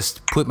 minutes,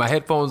 just put my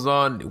headphones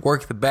on,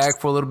 work the bag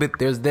for a little bit.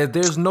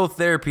 There's no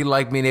therapy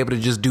like being able to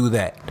just do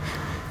that.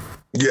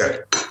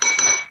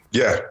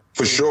 Yeah,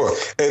 for sure.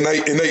 And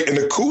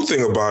the cool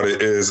thing about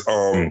it is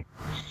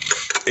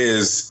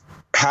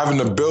having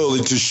the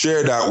ability to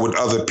share that with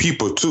other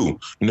people too.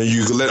 You know,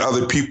 you can let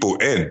other people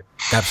in.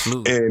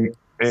 Absolutely.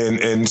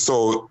 And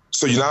so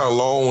you're not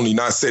alone. You're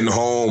not sitting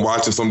home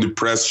watching some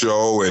depressed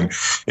show and,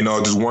 you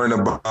know, just worrying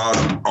about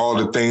all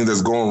the things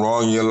that's going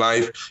wrong in your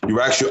life.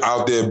 You're actually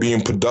out there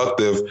being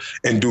productive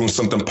and doing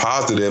something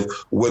positive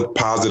with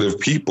positive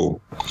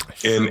people.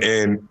 And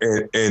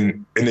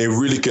they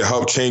really can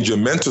help change your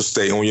mental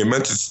state. And when your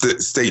mental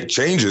state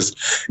changes,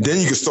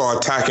 then you can start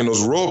attacking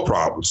those real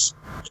problems.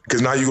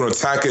 Because now you're going to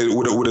attack it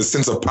with a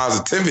sense of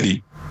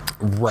positivity.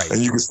 Right.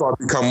 And you can start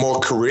to become more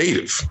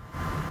creative.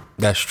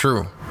 That's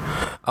true.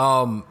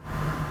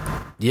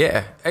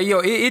 Yeah.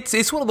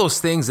 It's one of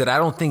those things that I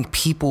don't think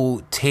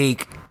people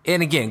take.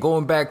 And again,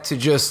 going back to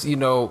just, you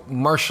know,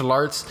 martial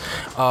arts,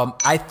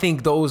 I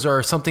think those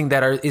are something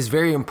that is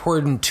very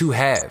important to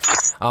have,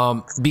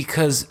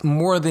 because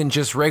more than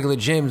just regular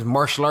gyms,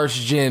 martial arts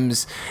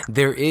gyms,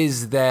 there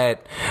is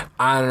that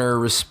honor,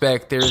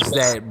 respect. There's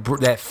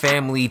that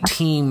family,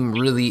 team,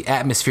 really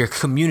atmosphere,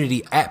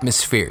 community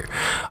atmosphere,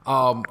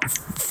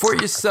 for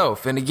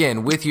yourself. And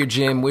again, with your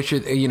gym, with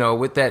your, you know,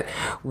 with that,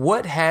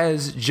 what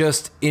has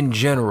just in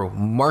general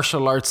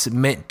martial arts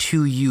meant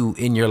to you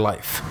in your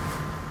life?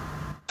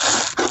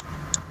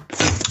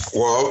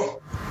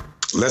 Well,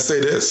 let's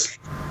say this.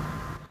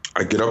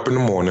 I get up in the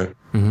morning,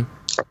 I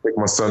take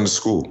my son to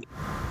school,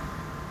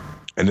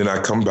 and then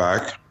I come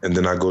back, and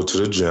then I go to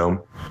the gym.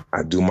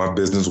 I do my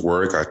business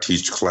work. I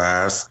teach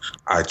class.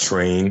 I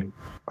train.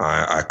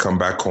 I come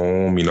back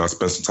home, you know, I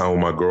spend some time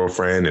with my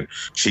girlfriend, and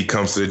she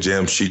comes to the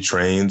gym, she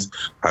trains.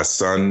 Her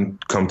son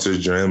comes to the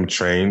gym,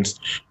 trains.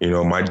 You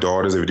know, my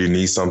daughters, if they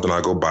need something, I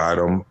go buy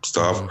them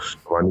stuff.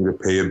 If I need to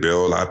pay a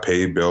bill, I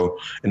pay a bill.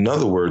 In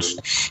other words,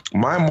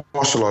 my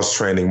martial arts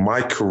training,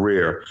 my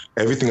career,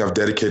 everything I've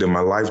dedicated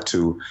my life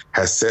to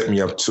has set me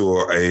up to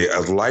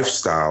a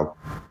lifestyle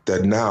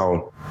that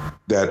now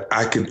that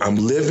I'm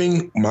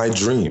living my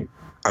dream.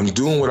 I'm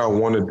doing what I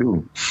want to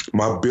do.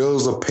 My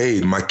bills are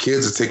paid. My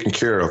kids are taken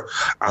care of.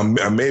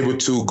 I'm able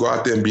to go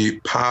out there and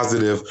be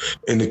positive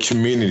in the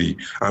community.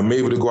 I'm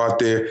able to go out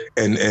there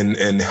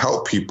and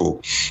help people.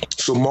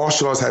 So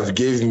martial arts have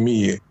given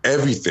me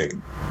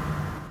everything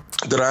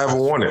that I ever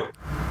wanted.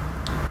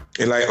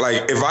 And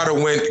like if I'd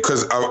have went,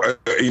 because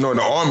in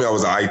the Army, I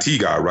was an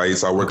IT guy, right?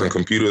 So I work on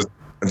computers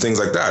and things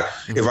like that.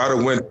 If I'd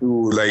have went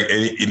through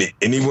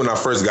and even when I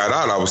first got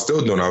out, I was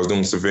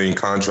doing civilian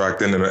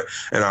contracting in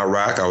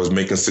Iraq. I was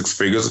making six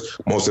figures.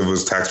 Most of it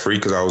was tax free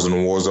because I was in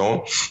a war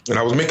zone, and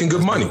I was making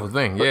good money.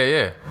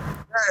 Yeah,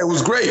 it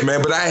was great,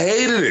 man. But I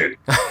hated it.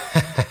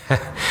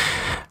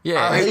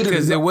 Yeah,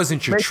 because it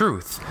wasn't your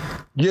truth.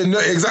 Yeah, no,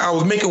 exactly. I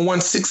was making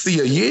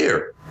 $160 a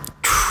year.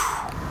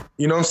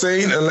 You know what I'm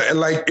saying? And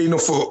like, you know,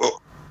 for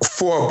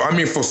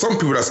some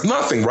people, that's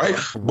nothing, right?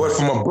 But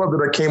for my brother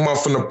that came out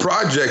from the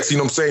projects, you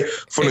know what I'm saying?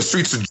 From the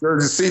streets of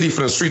Jersey City,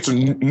 from the streets of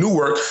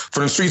Newark,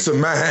 from the streets of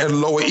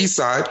Manhattan, Lower East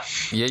Side,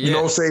 you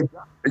know what I'm saying?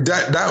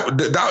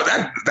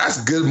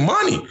 That's good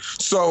money.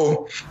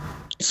 So,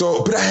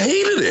 but I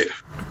hated it.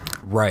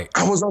 Right.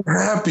 I was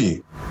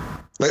unhappy.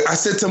 Like I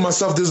said to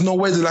myself, there's no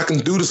way that I can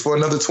do this for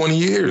another 20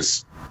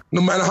 years,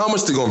 no matter how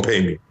much they're going to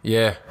pay me.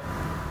 Yeah.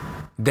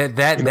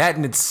 That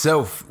in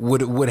itself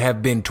would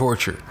have been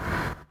torture.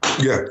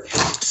 Yeah.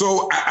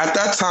 So at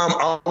that time,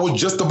 I was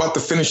just about to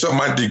finish up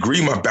my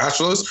degree, my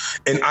bachelor's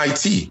in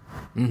IT.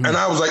 And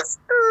I was like,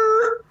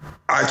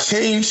 I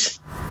changed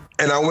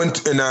and I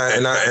went and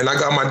I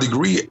got my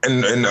degree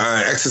in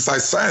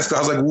exercise science. I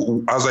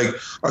was like,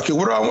 okay,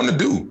 what do I want to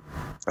do?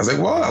 I was like,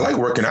 well, I like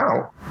working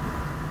out.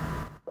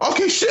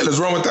 Okay, shit, let's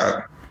run with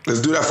that.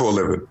 Let's do that for a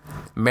living.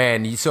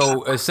 Man,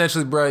 so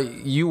essentially, bro,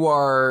 you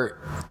are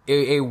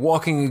a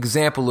walking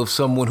example of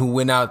someone who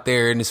went out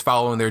there and is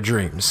following their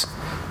dreams.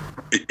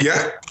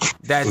 Yeah,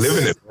 that's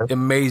living it, man.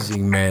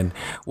 Amazing, man.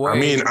 Well, I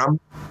mean, I'm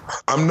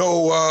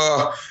no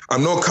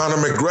Conor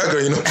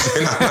McGregor, you know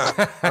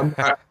what I'm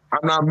saying?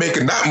 I'm not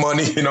making that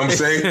money, you know what I'm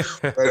saying?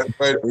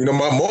 but you know,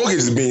 my mortgage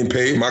is being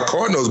paid. My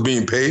car note is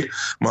being paid.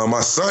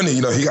 My son,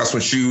 you know, he got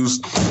some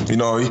shoes. You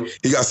know,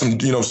 he got some,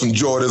 you know, some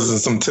Jordans and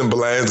some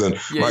Timberlands, and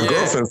my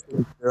girlfriend,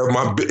 you know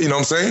what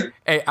I'm saying?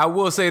 Hey, I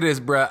will say this,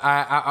 bro.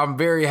 I'm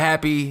very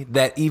happy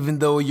that even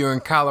though you're in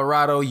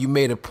Colorado, you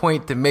made a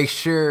point to make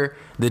sure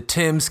the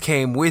Timbs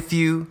came with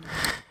you.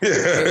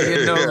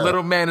 You know,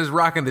 little man is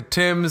rocking the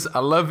Timbs. I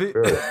love it.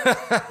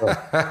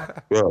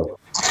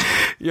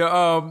 Yeah.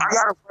 I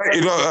got away.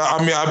 You know, I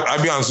mean,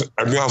 I'll be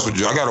honest with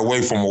you. I got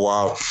away from a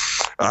while.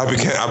 I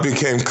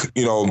became,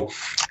 you know,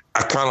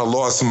 I kind of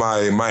lost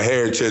my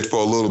heritage for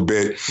a little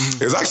bit.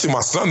 It was actually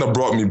my son that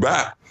brought me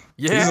back.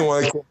 Yeah. He's the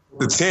one that came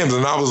with the Timbs,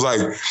 and I was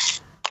like,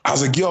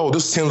 yo,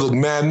 this Timbs look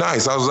mad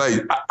nice. I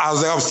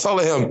was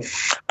telling him,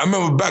 I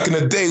remember back in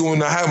the day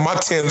when I had my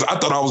Timbs, I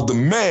thought I was the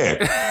man.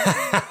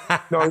 You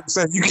know what I'm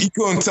saying? You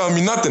couldn't tell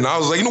me nothing. I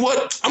was like, you know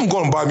what? I'm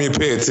going to buy me a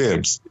pair of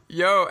Timbs.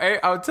 Yo, hey,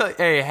 I'll tell you,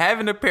 hey,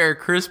 having a pair of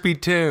crispy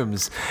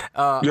Timbs.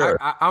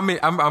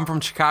 I'm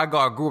from Chicago.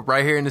 I grew up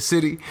right here in the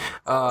city.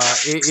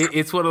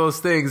 It's one of those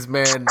things,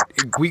 man.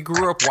 We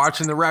grew up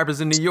watching the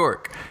rappers in New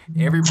York.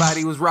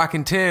 Everybody was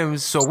rocking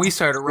Timbs, so we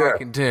started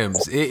rocking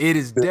Timbs. It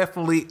is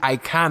definitely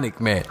iconic,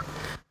 man.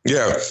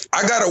 Yeah,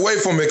 I got away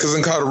from it because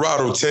in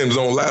Colorado, Timbs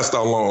don't last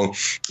that long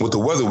with the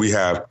weather we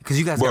have. Because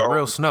you guys got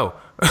real snow.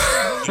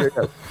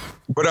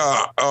 But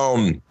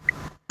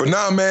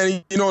now,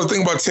 man, you know the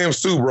thing about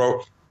Timbs too,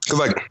 bro.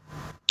 Because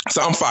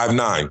so I'm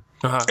 5'9",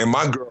 and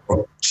my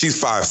girl,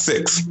 she's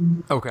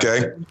 5'6".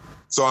 Okay.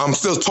 So I'm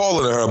still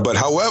taller than her, but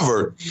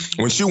however,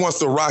 when she wants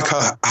to rock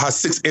her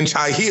 6-inch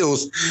high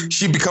heels,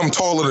 she becomes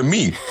taller than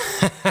me,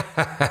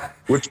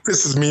 which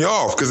pisses me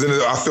off because then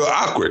I feel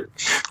awkward.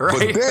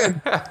 Right.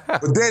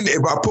 But then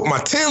if I put my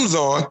Timbs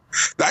on,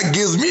 that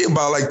gives me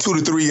about like 2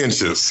 to 3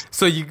 inches.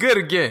 So you good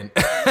again?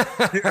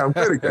 Yeah, I'm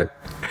good again.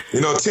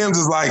 You know,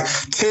 Timbs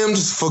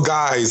for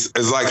guys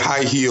is like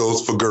high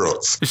heels for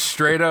girls.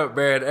 Straight up,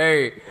 man.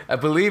 Hey,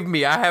 believe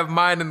me, I have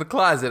mine in the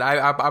closet.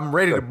 I'm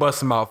ready to bust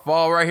them out.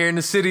 Fall right here in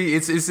the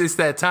city. It's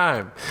that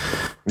time.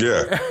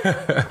 Yeah.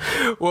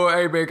 Well,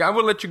 hey, man, I'm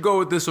gonna let you go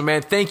with this one,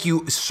 man. Thank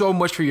you so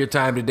much for your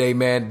time today,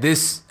 man.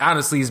 This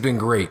honestly has been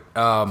great.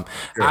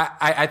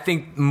 I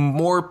think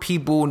more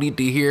people need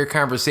to hear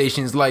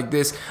conversations like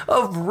this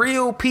of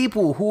real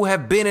people who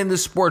have been in the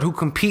sport, who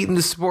compete in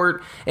the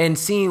sport, and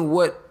seeing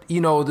what, you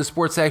know, the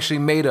sport's actually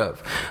made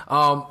of.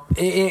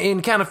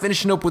 And kind of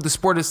finishing up with the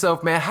sport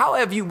itself, man,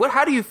 how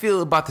do you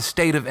feel about the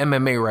state of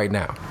MMA right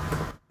now?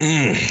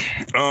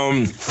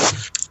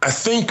 I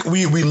think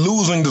we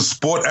losing the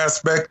sport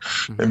aspect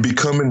and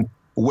becoming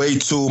way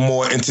too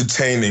more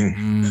entertaining,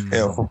 you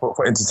know,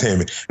 for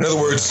entertainment. In other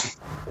words,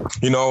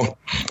 you know,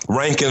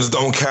 rankings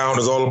don't count.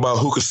 It's all about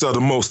who can sell the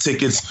most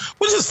tickets,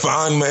 which is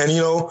fine, man.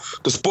 You know,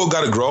 the sport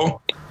got to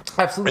grow.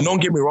 Absolutely. And don't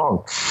get me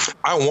wrong,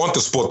 I want the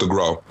sport to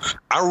grow.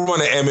 I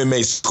run an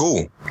MMA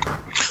school.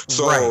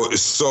 So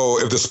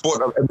if the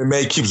sport of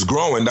MMA keeps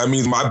growing, that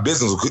means my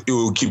business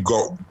will keep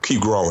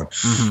growing.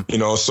 You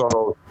know,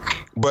 so,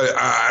 but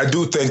I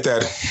do think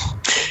that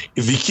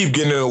if you keep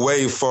getting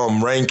away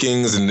from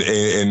rankings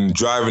and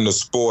driving the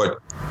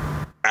sport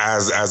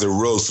as a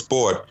real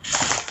sport,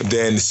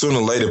 then sooner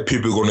or later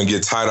people are going to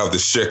get tired of the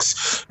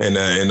shits and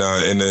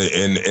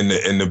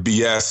the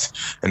BS,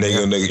 and they're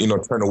going to, you know,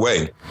 turn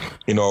away.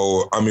 You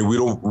know, I mean, we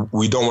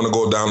don't want to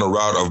go down the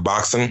route of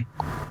boxing.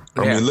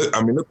 I mean,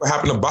 look what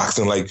happened to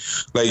boxing. Like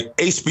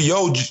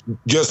HBO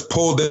just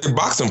pulled their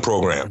boxing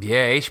program.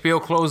 Yeah, HBO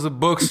closed the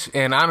books,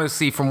 and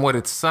honestly, from what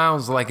it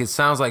sounds like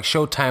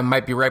Showtime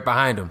might be right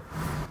behind them.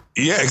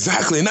 Yeah,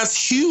 exactly. And that's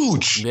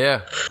huge. Yeah.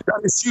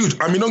 That is huge.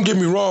 I mean, don't get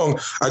me wrong.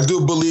 I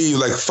do believe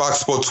like Fox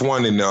Sports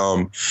 1 and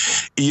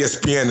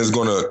ESPN is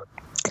going to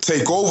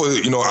take over,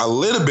 you know, a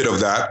little bit of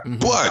that.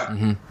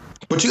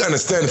 But you got to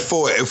understand,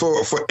 for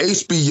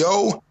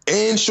HBO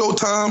and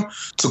Showtime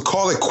to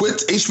call it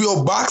quits,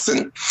 HBO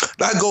boxing,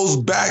 that goes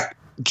back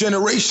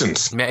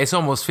generations. Man, it's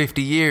almost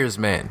 50 years,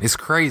 man. It's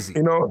crazy.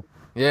 You know?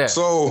 Yeah.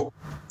 So,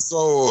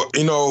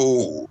 you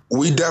know,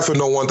 we definitely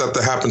don't want that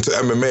to happen to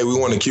MMA. We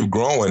want to keep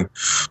growing.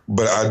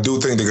 But I do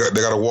think they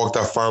got to walk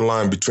that fine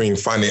line between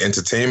finding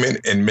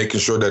entertainment and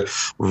making sure that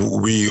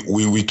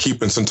we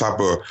keep in some type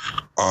of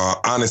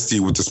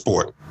honesty with the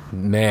sport.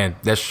 Man,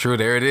 that's true.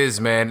 There it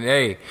is, man.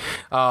 Hey,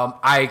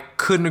 I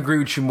couldn't agree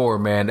with you more,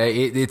 man.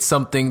 It's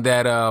something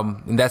that,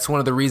 and that's one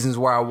of the reasons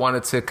why I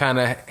wanted to kind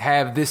of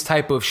have this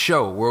type of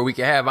show where we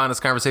can have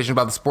honest conversation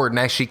about the sport and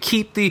actually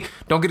keep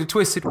don't get it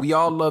twisted. We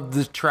all love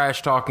the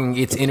trash talking.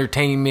 It's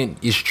entertainment,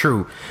 is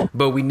true,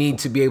 but we need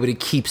to be able to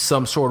keep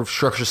some sort of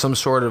structure, some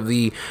sort of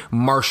the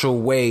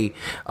martial way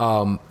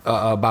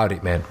about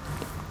it, man.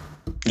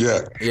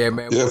 Yeah,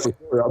 man. Yeah, for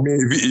sure. I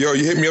mean, you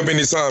hit me up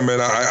anytime, man.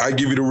 I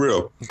give you the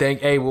real.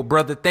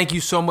 Brother, thank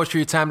you so much for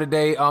your time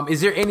today. Is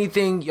there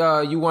anything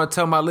you want to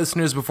tell my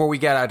listeners before we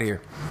get out of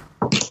here?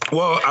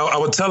 Well, I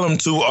would tell them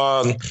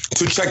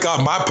to check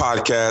out my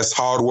podcast,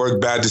 Hard Work,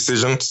 Bad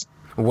Decisions.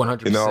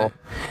 100%.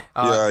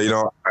 You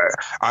know,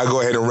 I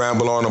go ahead and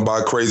ramble on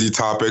about crazy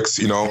topics.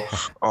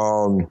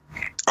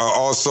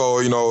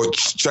 Also,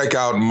 check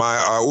out my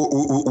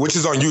which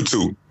is on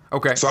YouTube.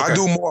 Okay. So I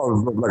do more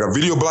of like a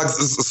video blog,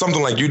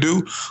 something like you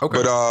do.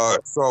 Okay. But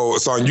so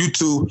on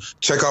YouTube,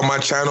 check out my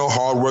channel,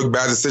 Hard Work,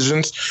 Bad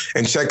Decisions,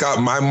 and check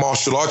out my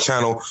martial art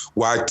channel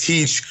where I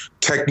teach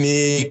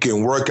technique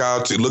and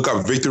workouts. Look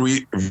up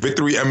Victory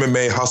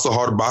MMA, Hustle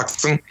Hard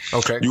Boxing.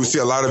 Okay. You will see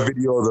a lot of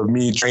videos of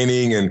me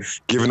training and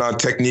giving out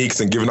techniques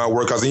and giving out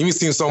workouts, and even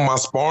seeing some of my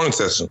sparring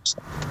sessions.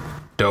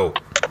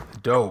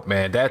 Dope,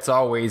 man. That's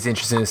always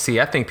interesting to see.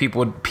 I think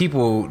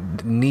people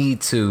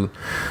need to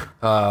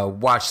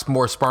watch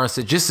more sparring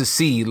sessions just to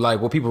see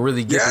like what people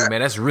really get through, man.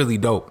 That's really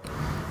dope.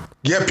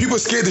 Yeah, people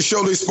scared to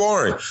show their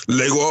sparring.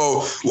 They go,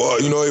 oh, well,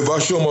 if I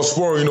show my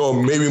sparring,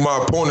 maybe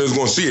my opponent is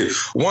going to see it.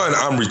 One,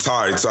 I'm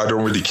retired, so I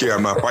don't really care.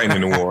 I'm not fighting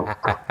anymore.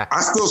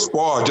 I still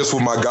spar just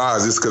with my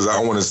guys just because I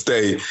want to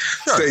stay in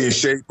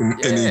shape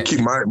and keep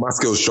my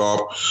skills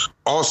sharp.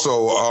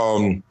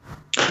 Also,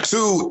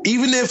 two,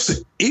 even if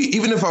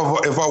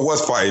I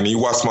was fighting and you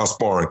watch my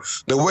sparring,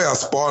 the way I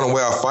spar and the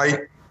way I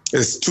fight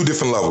is two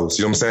different levels.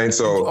 You know what I'm saying?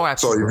 So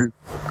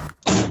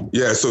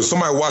so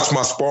somebody watch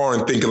my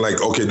sparring thinking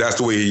like, okay, that's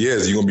the way he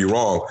is, you're gonna be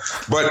wrong.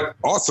 But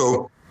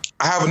also,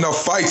 I have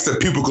enough fights that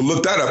people could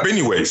look that up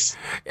anyways.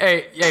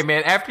 Hey,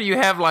 man, after you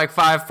have like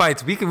 5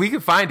 fights, we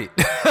can find it.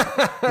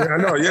 Yeah, I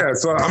know, yeah.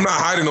 So I'm not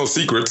hiding no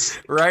secrets.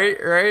 Right.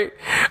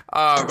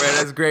 Oh, man,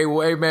 that's great.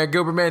 Well, hey, man,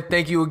 Gilbert, man,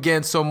 thank you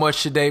again so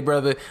much today,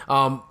 brother.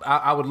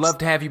 I would love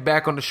to have you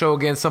back on the show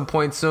again some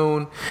point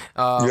soon.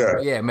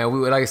 Yeah, man,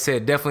 we would, like I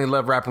said, definitely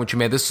love rapping with you,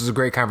 man. This was a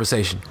great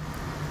conversation.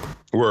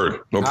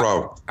 Word, no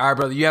problem. All right,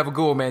 brother, you have a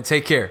good one, man.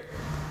 Take care.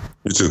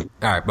 You too.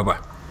 All right, bye-bye.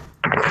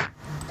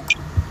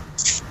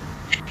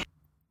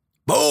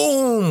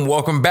 Boom!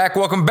 Welcome back.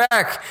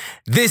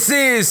 This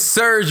is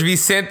Sergio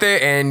Vicente,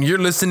 and you're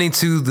listening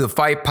to the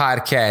Fight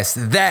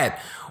Podcast. That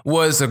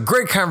was a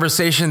great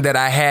conversation that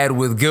I had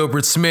with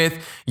Gilbert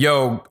Smith.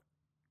 Yo,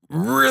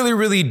 really,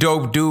 really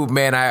dope dude,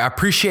 man. I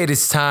appreciate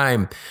his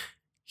time.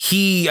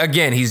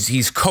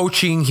 He's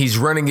coaching, he's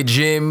running a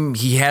gym,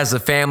 he has a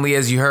family,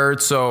 as you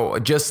heard, so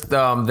just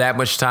that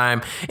much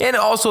time and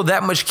also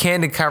that much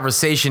candid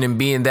conversation and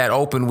being that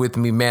open with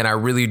me, man, I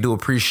really do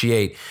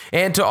appreciate.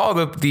 And to all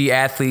the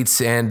athletes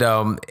and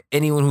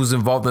anyone who's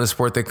involved in the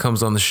sport that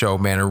comes on the show,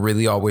 man, I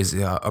really always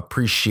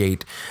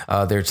appreciate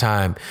their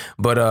time.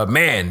 But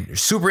man,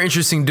 super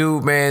interesting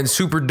dude, man,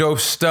 super dope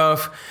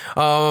stuff.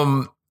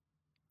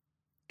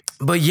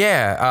 But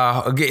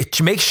yeah,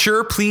 make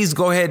sure, please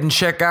go ahead and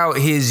check out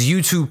his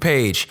YouTube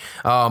page.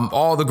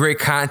 All the great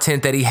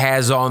content that he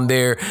has on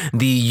there,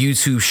 the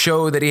YouTube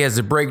show that he has,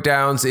 the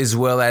breakdowns, as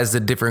well as the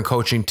different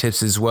coaching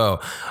tips as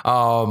well.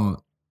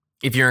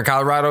 If you're in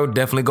Colorado,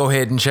 definitely go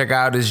ahead and check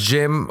out his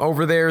gym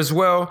over there as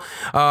well.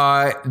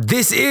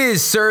 This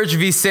is Sergio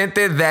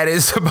Vicente. That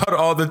is about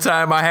all the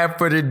time I have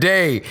for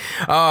today.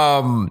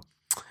 What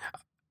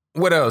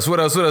else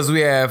we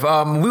have?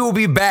 We will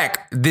be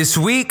back this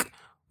week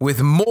with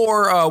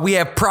more. We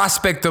have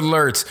prospect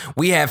alerts,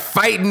 we have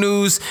fight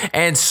news,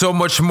 and so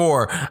much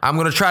more. I'm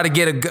going to try to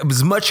get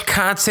as much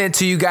content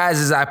to you guys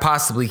as I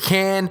possibly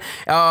can.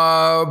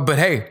 But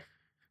hey,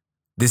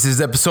 this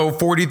is episode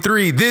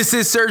 43. This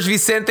is Sergio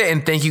Vicente,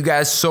 and thank you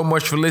guys so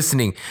much for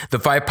listening. The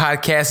Fight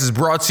Podcast is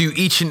brought to you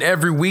each and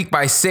every week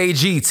by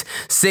Sage Eats.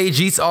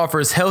 Sage Eats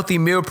offers healthy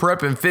meal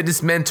prep and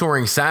fitness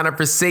mentoring. Sign up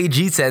for Sage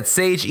Eats at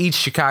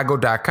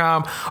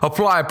sageeatschicago.com.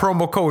 Apply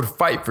promo code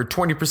FIGHT for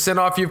 20%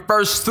 off your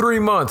first 3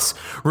 months.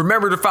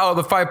 Remember to follow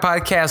The Fight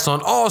Podcast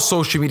on all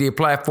social media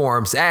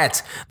platforms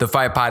at The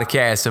Fight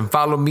Podcast, and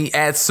follow me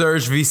at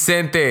Sergio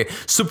Vicente.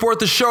 Support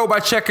the show by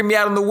checking me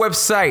out on the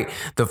website,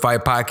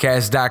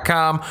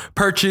 thefightpodcast.com.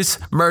 Purchase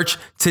merch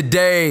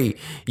today.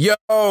 Yo,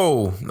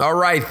 all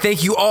right.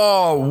 Thank you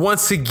all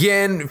once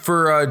again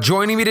for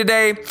joining me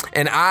today,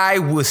 and I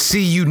will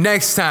see you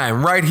next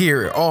time right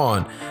here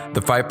on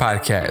The Fight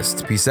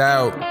Podcast. Peace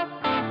out.